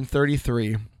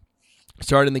 1933,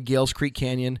 started in the Gales Creek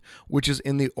Canyon, which is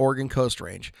in the Oregon Coast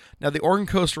Range. Now, the Oregon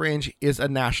Coast Range is a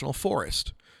national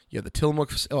forest. You have the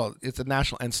Tillamook, it's a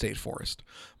national and state forest.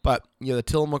 But you have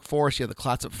the Tillamook Forest, you have the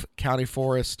Clatsop County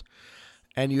Forest,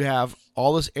 and you have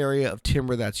all this area of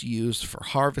timber that's used for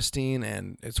harvesting,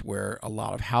 and it's where a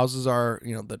lot of houses are,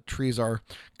 the trees are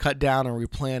cut down and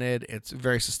replanted. It's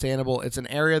very sustainable. It's an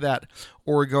area that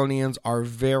Oregonians are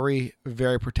very,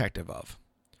 very protective of.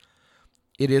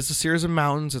 It is a series of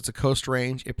mountains. It's a coast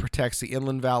range. It protects the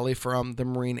inland valley from the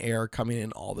marine air coming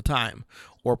in all the time,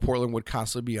 or Portland would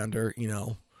constantly be under,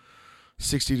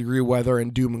 60-degree weather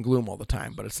and doom and gloom all the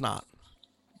time, but it's not.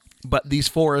 But these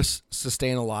forests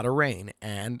sustain a lot of rain,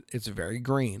 and it's very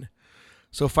green.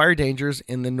 So fire dangers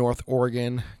in the North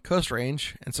Oregon Coast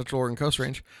Range and Central Oregon Coast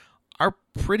Range are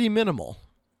pretty minimal.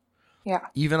 Yeah.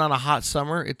 Even on a hot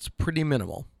summer, it's pretty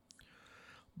minimal.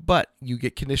 But you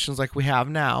get conditions like we have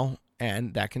now,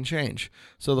 and that can change.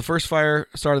 So the first fire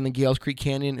started in the Gales Creek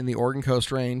Canyon in the Oregon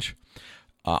Coast Range.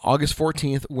 August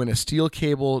 14th, when a steel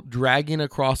cable dragging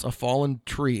across a fallen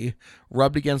tree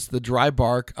rubbed against the dry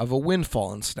bark of a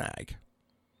wind-fallen snag.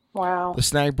 Wow. The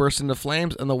snag burst into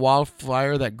flames, and the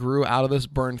wildfire that grew out of this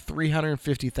burned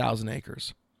 350,000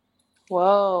 acres.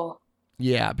 Whoa.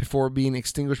 Yeah, before being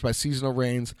extinguished by seasonal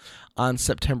rains on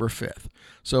September 5th.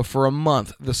 So for a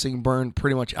month, this thing burned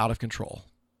pretty much out of control.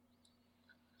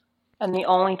 And the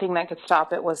only thing that could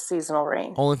stop it was seasonal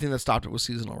rain. Only thing that stopped it was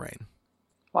seasonal rain.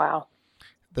 Wow.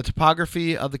 The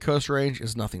topography of the Coast Range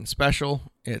is nothing special.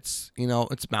 It's,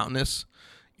 it's mountainous.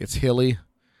 It's hilly.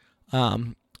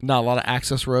 Not a lot of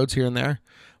access roads here and there.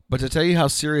 But to tell you how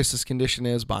serious this condition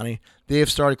is, Bonnie, they have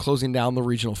started closing down the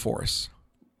regional forests.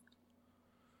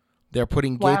 They're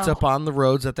putting gates up on the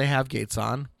roads that they have gates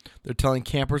on. They're telling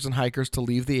campers and hikers to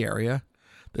leave the area.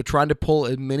 They're trying to pull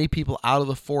as many people out of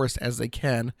the forest as they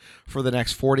can for the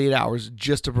next 48 hours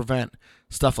just to prevent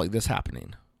stuff like this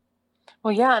happening.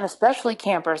 Well, yeah, and especially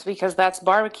campers, because that's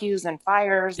barbecues and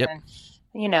fires and,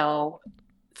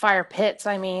 fire pits,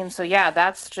 So, yeah,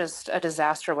 that's just a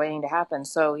disaster waiting to happen.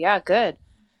 So, yeah, good.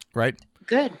 Right.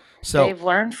 Good. So they've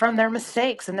learned from their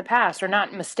mistakes in the past, or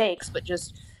not mistakes, but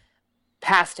just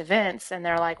past events. And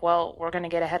they're like, well, we're going to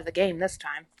get ahead of the game this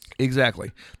time.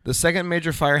 Exactly. The second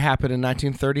major fire happened in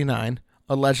 1939,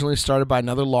 allegedly started by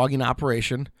another logging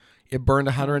operation. It burned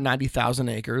 190,000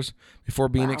 acres before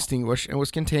being extinguished and was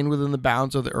contained within the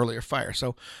bounds of the earlier fire.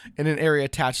 So in an area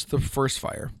attached to the first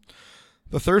fire.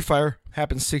 The third fire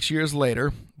happened 6 years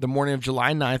later, the morning of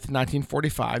July 9th,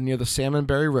 1945, near the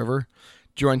Salmonberry River,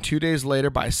 joined 2 days later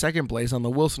by a second blaze on the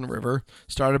Wilson River,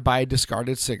 started by a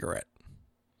discarded cigarette.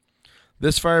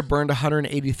 This fire burned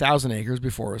 180,000 acres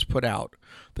before it was put out.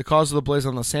 The cause of the blaze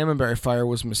on the Salmonberry fire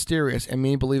was mysterious, and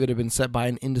many believe it had been set by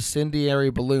an incendiary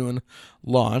balloon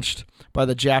launched by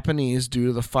the Japanese due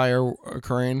to the fire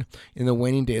occurring in the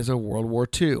waning days of World War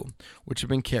II, which had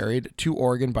been carried to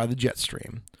Oregon by the jet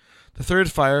stream. The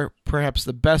third fire, perhaps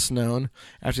the best known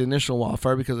after the initial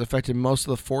wildfire because it affected most of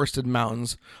the forested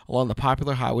mountains along the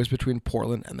popular highways between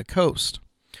Portland and the coast.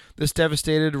 This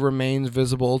devastated remains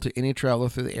visible to any traveler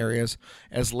through the areas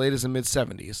as late as the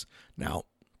mid-70s. Now,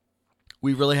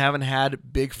 we really haven't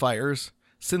had big fires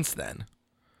since then.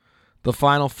 The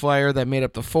final fire that made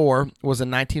up the four was in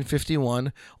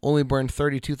 1951, only burned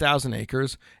 32,000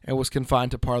 acres, and was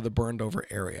confined to part of the burned-over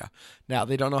area. Now,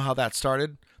 they don't know how that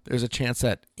started. There's a chance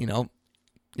that,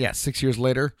 6 years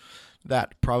later,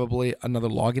 that probably another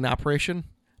logging operation.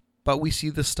 But we see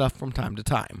this stuff from time to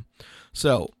time.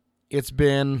 So, it's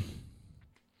been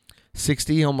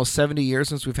 60, almost 70 years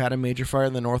since we've had a major fire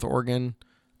in the North Oregon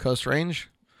Coast Range.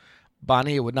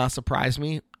 Bonnie, it would not surprise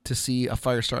me to see a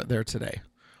fire start there today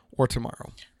or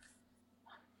tomorrow.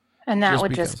 And that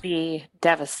would just be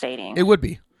devastating. It would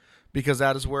be, because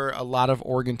that is where a lot of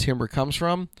Oregon timber comes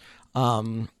from,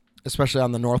 especially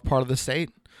on the north part of the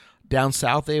state. Down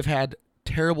south, they've had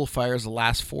terrible fires the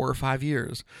last 4 or 5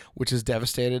 years, which has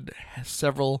devastated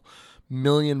several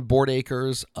million board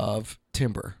acres of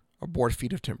timber, or board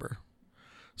feet of timber.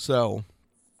 So,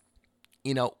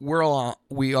 we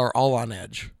are all on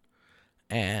edge.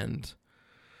 And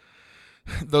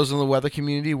those in the weather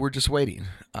community, we're just waiting.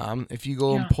 If you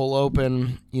go and pull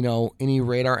open, any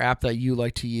radar app that you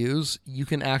like to use, you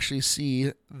can actually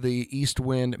see the east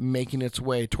wind making its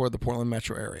way toward the Portland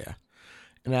metro area.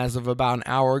 And as of about an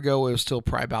hour ago, it was still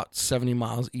probably about 70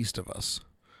 miles east of us.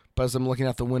 But as I'm looking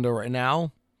out the window right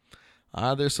now,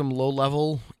 there's some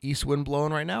low-level east wind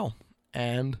blowing right now.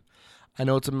 And I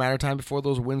know it's a matter of time before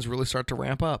those winds really start to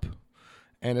ramp up.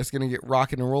 And it's going to get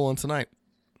rocking and rolling tonight.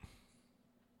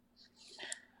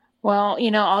 Well,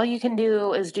 all you can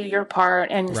do is do your part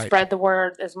and spread the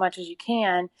word as much as you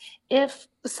can. If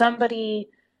somebody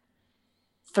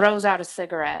throws out a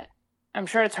cigarette, I'm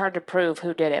sure it's hard to prove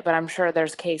who did it, but I'm sure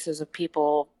there's cases of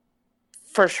people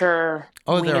for sure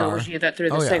we knew it was you that threw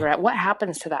the cigarette. What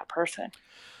happens to that person?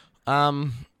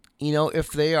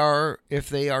 If they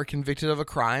are convicted of a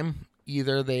crime,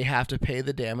 either they have to pay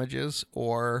the damages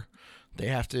or they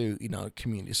have to,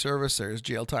 community service, there's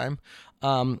jail time.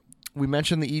 We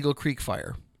mentioned the Eagle Creek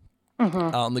fire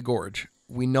out in the gorge.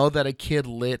 We know that a kid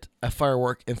lit a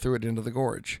firework and threw it into the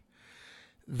gorge.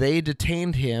 They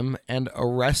detained him and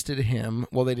arrested him.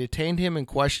 Well, they detained him and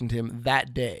questioned him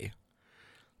that day.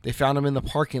 They found him in the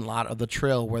parking lot of the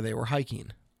trail where they were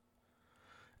hiking.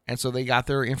 And so they got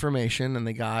their information and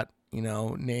they got,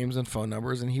 names and phone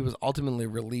numbers, and he was ultimately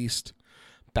released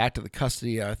back to the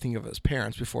custody, I think, of his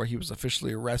parents before he was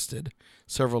officially arrested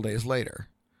several days later.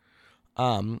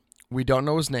 We don't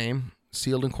know his name,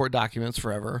 sealed in court documents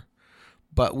forever,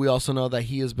 but we also know that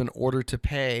he has been ordered to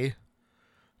pay,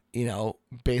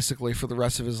 basically for the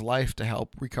rest of his life to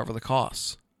help recover the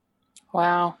costs.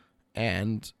 Wow.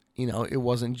 And, it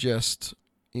wasn't just,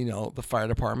 the fire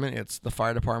department. It's the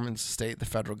fire department, state, the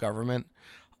federal government,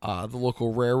 the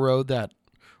local railroad that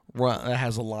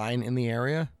has a line in the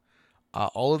area.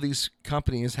 All of these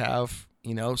companies have,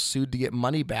 sued to get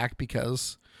money back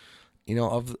because,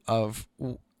 of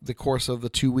the course of the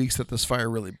 2 weeks that this fire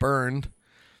really burned,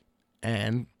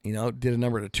 and, did a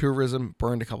number to tourism,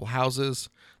 burned a couple houses,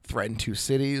 threatened 2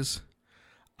 cities,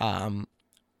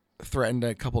 threatened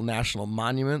a couple national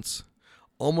monuments,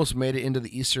 almost made it into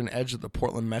the eastern edge of the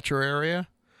Portland metro area.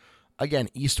 Again,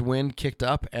 east wind kicked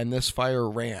up, and this fire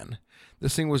ran.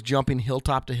 This thing was jumping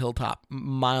hilltop to hilltop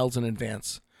miles in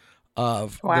advance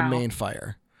of the main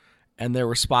fire. And there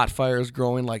were spot fires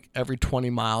growing like every 20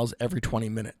 miles, every 20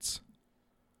 minutes.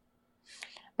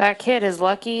 That kid is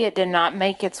lucky it did not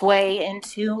make its way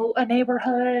into a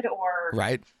neighborhood or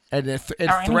right. And it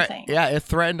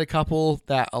threatened a couple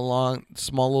that along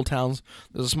small little towns.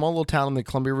 There's a small little town in the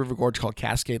Columbia River Gorge called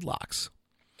Cascade Locks.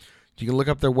 You can look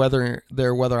up their weather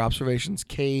observations,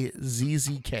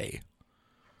 KZZK.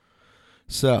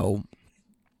 So,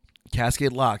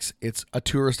 Cascade Locks, it's a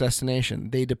tourist destination.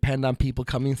 They depend on people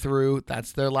coming through.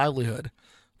 That's their livelihood.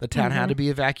 The town had to be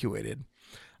evacuated.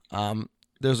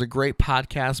 There's a great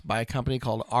podcast by a company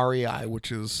called REI, which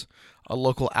is a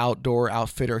local outdoor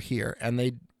outfitter here, and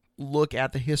they look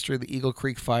at the history of the Eagle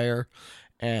Creek fire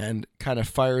and kind of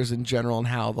fires in general and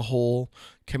how the whole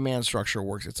command structure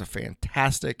works. It's a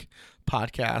fantastic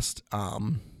podcast,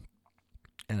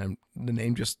 and the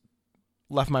name just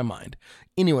left my mind.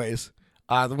 Anyways,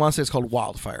 the one say it's called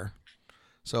Wildfire.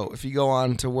 So if you go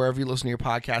on to wherever you listen to your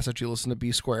podcast, if you listen to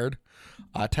B Squared,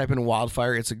 type in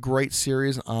wildfire. It's a great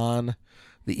series on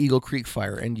the Eagle Creek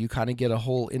fire, and you kind of get a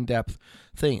whole in-depth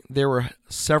thing. There were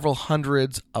several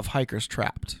hundreds of hikers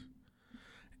trapped,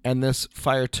 and this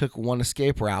fire took one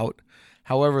escape route.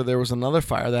 However, there was another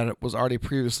fire that was already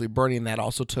previously burning that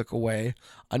also took away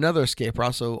another escape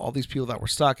route. So all these people that were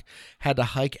stuck had to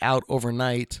hike out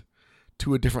overnight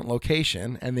to a different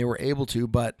location, and they were able to,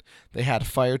 but they had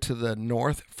fire to the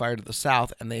north, fire to the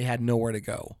south, and they had nowhere to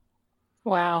go.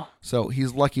 Wow. So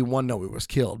he's lucky nobody was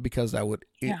killed, because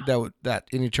that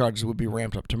any charges would be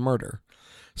ramped up to murder.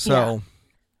 So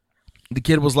the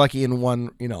kid was lucky in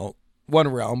one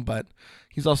realm, but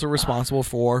he's also responsible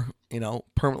for,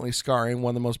 permanently scarring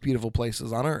one of the most beautiful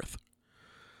places on earth.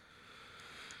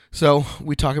 So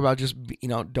we talk about just,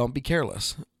 don't be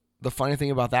careless. The funny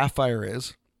thing about that fire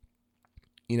is,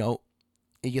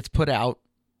 it gets put out,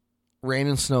 rain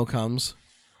and snow comes,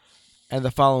 and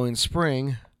the following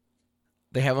spring,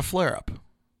 they have a flare-up.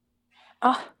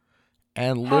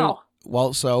 And how?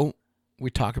 Well, so we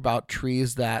talk about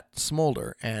trees that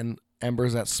smolder and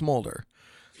embers that smolder.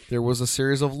 There was a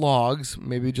series of logs,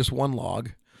 maybe just one log,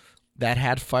 that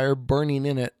had fire burning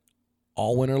in it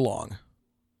all winter long.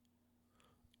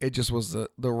 It just was the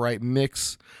right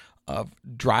mix of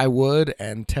dry wood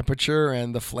and temperature,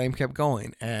 and the flame kept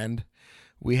going. And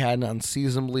we had an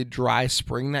unseasonably dry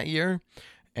spring that year,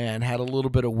 and had a little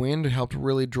bit of wind. It helped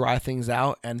really dry things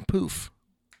out, and poof,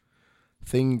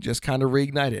 thing just kind of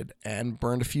reignited and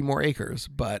burned a few more acres.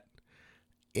 But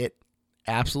it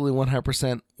absolutely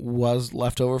 100% was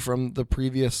left over from the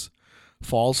previous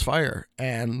fall's fire.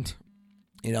 And,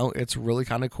 it's really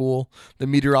kind of cool. The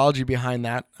meteorology behind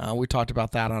that, we talked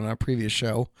about that on a previous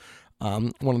show.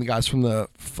 One of the guys from the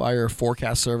Fire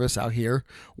Forecast Service out here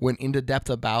went into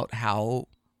depth about how,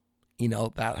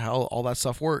 how all that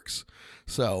stuff works.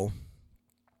 So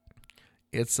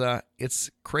it's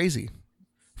crazy.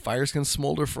 Fires can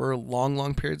smolder for long,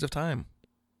 long periods of time,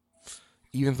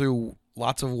 even through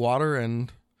lots of water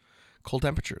and cold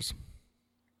temperatures.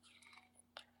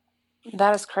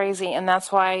 That is crazy. And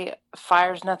that's why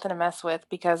fire's nothing to mess with,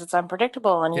 because it's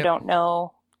unpredictable and you don't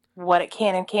know what it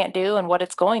can and can't do and what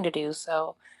it's going to do.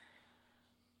 So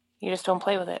you just don't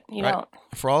play with it. You don't.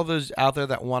 For all those out there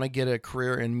that want to get a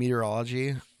career in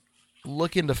meteorology,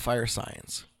 look into fire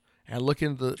science and look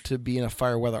into being a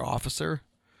fire weather officer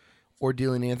or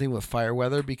dealing anything with fire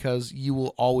weather, because you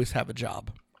will always have a job.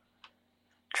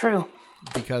 True.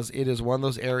 Because it is one of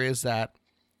those areas that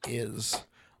is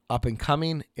up and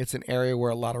coming. It's an area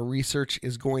where a lot of research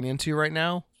is going into right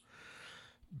now,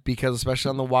 because especially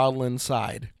on the wildland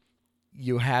side,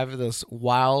 you have this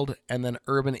wild and then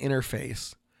urban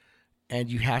interface,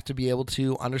 and you have to be able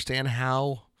to understand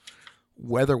how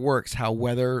weather works, how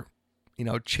weather,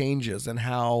 changes, and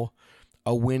how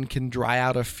a wind can dry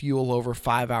out a fuel over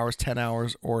 5 hours, 10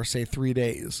 hours, or say 3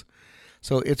 days.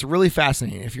 So it's really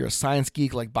fascinating. If you're a science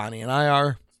geek like Bonnie and I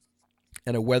are,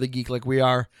 and a weather geek like we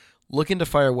are, look into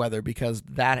fire weather, because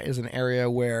that is an area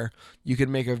where you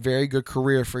can make a very good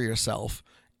career for yourself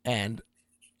and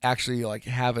actually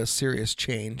have a serious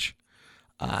change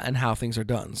in how things are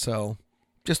done. So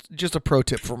just a pro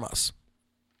tip from us.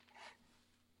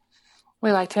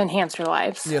 We like to enhance your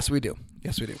lives. Yes, we do.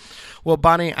 Well,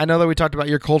 Bonnie, I know that we talked about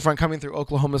your cold front coming through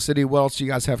Oklahoma City. What else do you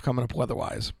guys have coming up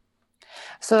weather-wise?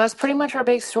 So that's pretty much our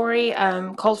big story.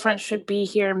 Cold front should be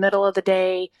here middle of the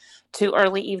day to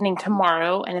early evening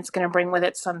tomorrow, and it's going to bring with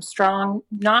it some strong,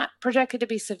 not projected to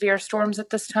be severe storms at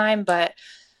this time, but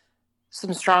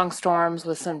some strong storms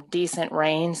with some decent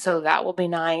rain. So that will be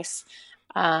nice.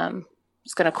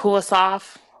 It's going to cool us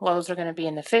off. Lows are going to be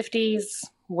in the 50s,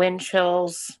 wind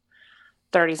chills,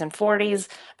 30s and 40s,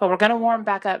 but we're going to warm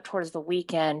back up towards the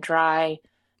weekend, dry,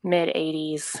 mid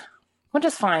 80s, which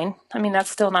is fine. I mean, that's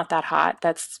still not that hot.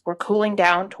 We're cooling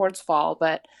down towards fall,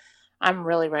 but I'm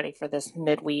really ready for this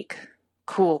midweek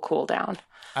cool down.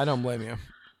 I don't blame you.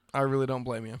 I really don't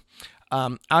blame you.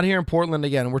 Out here in Portland,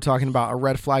 again, we're talking about a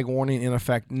red flag warning in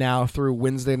effect now through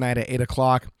Wednesday night at 8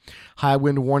 o'clock. High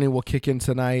wind warning will kick in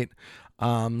tonight.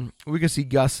 We could see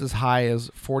gusts as high as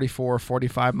 44,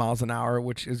 45 miles an hour,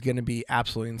 which is going to be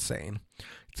absolutely insane.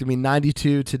 It's going to be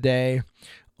 92 today,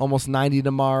 almost 90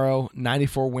 tomorrow,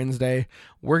 94 Wednesday.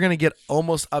 We're going to get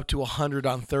almost up to 100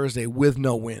 on Thursday with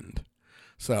no wind.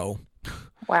 So,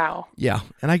 wow. Yeah,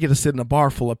 and I get to sit in a bar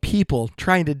full of people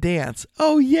trying to dance.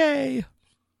 Oh, yay.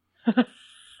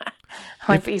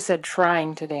 Like you said,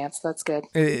 trying to dance. That's good.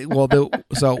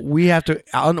 So we have to,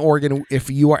 out in Oregon, if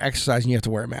you are exercising, you have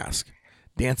to wear a mask.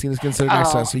 Dancing is considered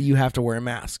exercise, so you have to wear a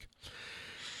mask.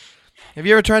 Have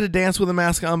you ever tried to dance with a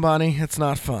mask on, Bonnie? It's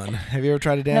not fun. Have you ever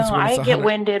tried to dance No, when it's I get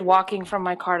winded walking from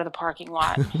my car to the parking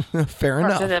lot. Fair or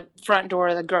enough. to the front door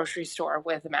of the grocery store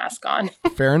with a mask on.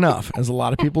 Fair enough, as a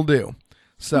lot of people do.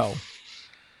 So,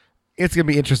 it's going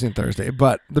to be interesting Thursday.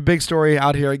 But the big story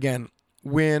out here, again,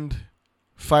 wind,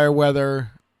 fire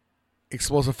weather,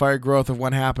 explosive fire growth of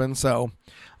what happened. So,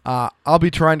 I'll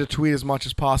be trying to tweet as much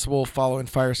as possible, following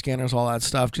fire scanners, all that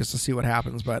stuff, just to see what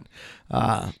happens. But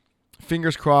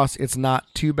fingers crossed it's not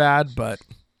too bad, but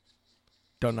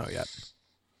don't know yet.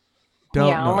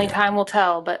 Only time will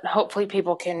tell, but hopefully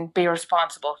people can be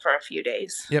responsible for a few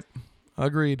days. Yep,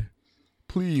 agreed.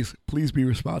 Please be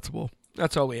responsible.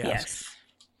 That's all we ask. Yes.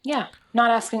 Yeah, not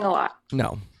asking a lot.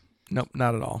 No, nope,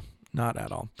 not at all. Not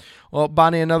at all. Well,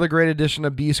 Bonnie, another great edition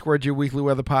of B Squared, your weekly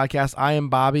weather podcast. I am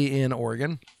Bobby in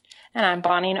Oregon. And I'm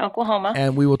Bonnie in Oklahoma.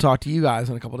 And we will talk to you guys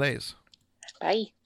in a couple days. Bye.